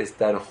siempre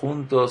estar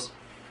juntos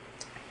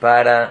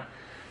para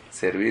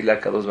servirle a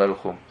Kadosh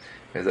Baruj Hu.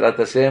 Bezrat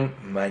Hashem,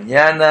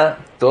 mañana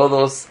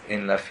todos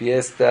en la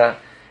fiesta,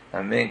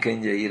 amén,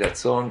 Ken Yehi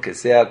Ratzon, que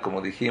sea,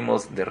 como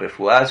dijimos, de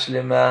Refuah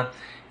Shlema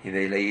y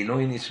de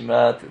Leilui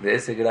Nishmat, de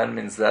ese gran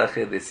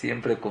mensaje de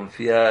siempre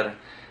confiar,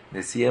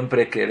 de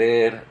siempre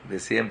querer, de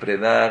siempre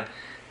dar.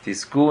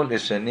 Tizkun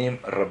Eshanim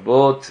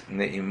Rabot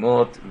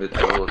Neimot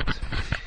Betorot.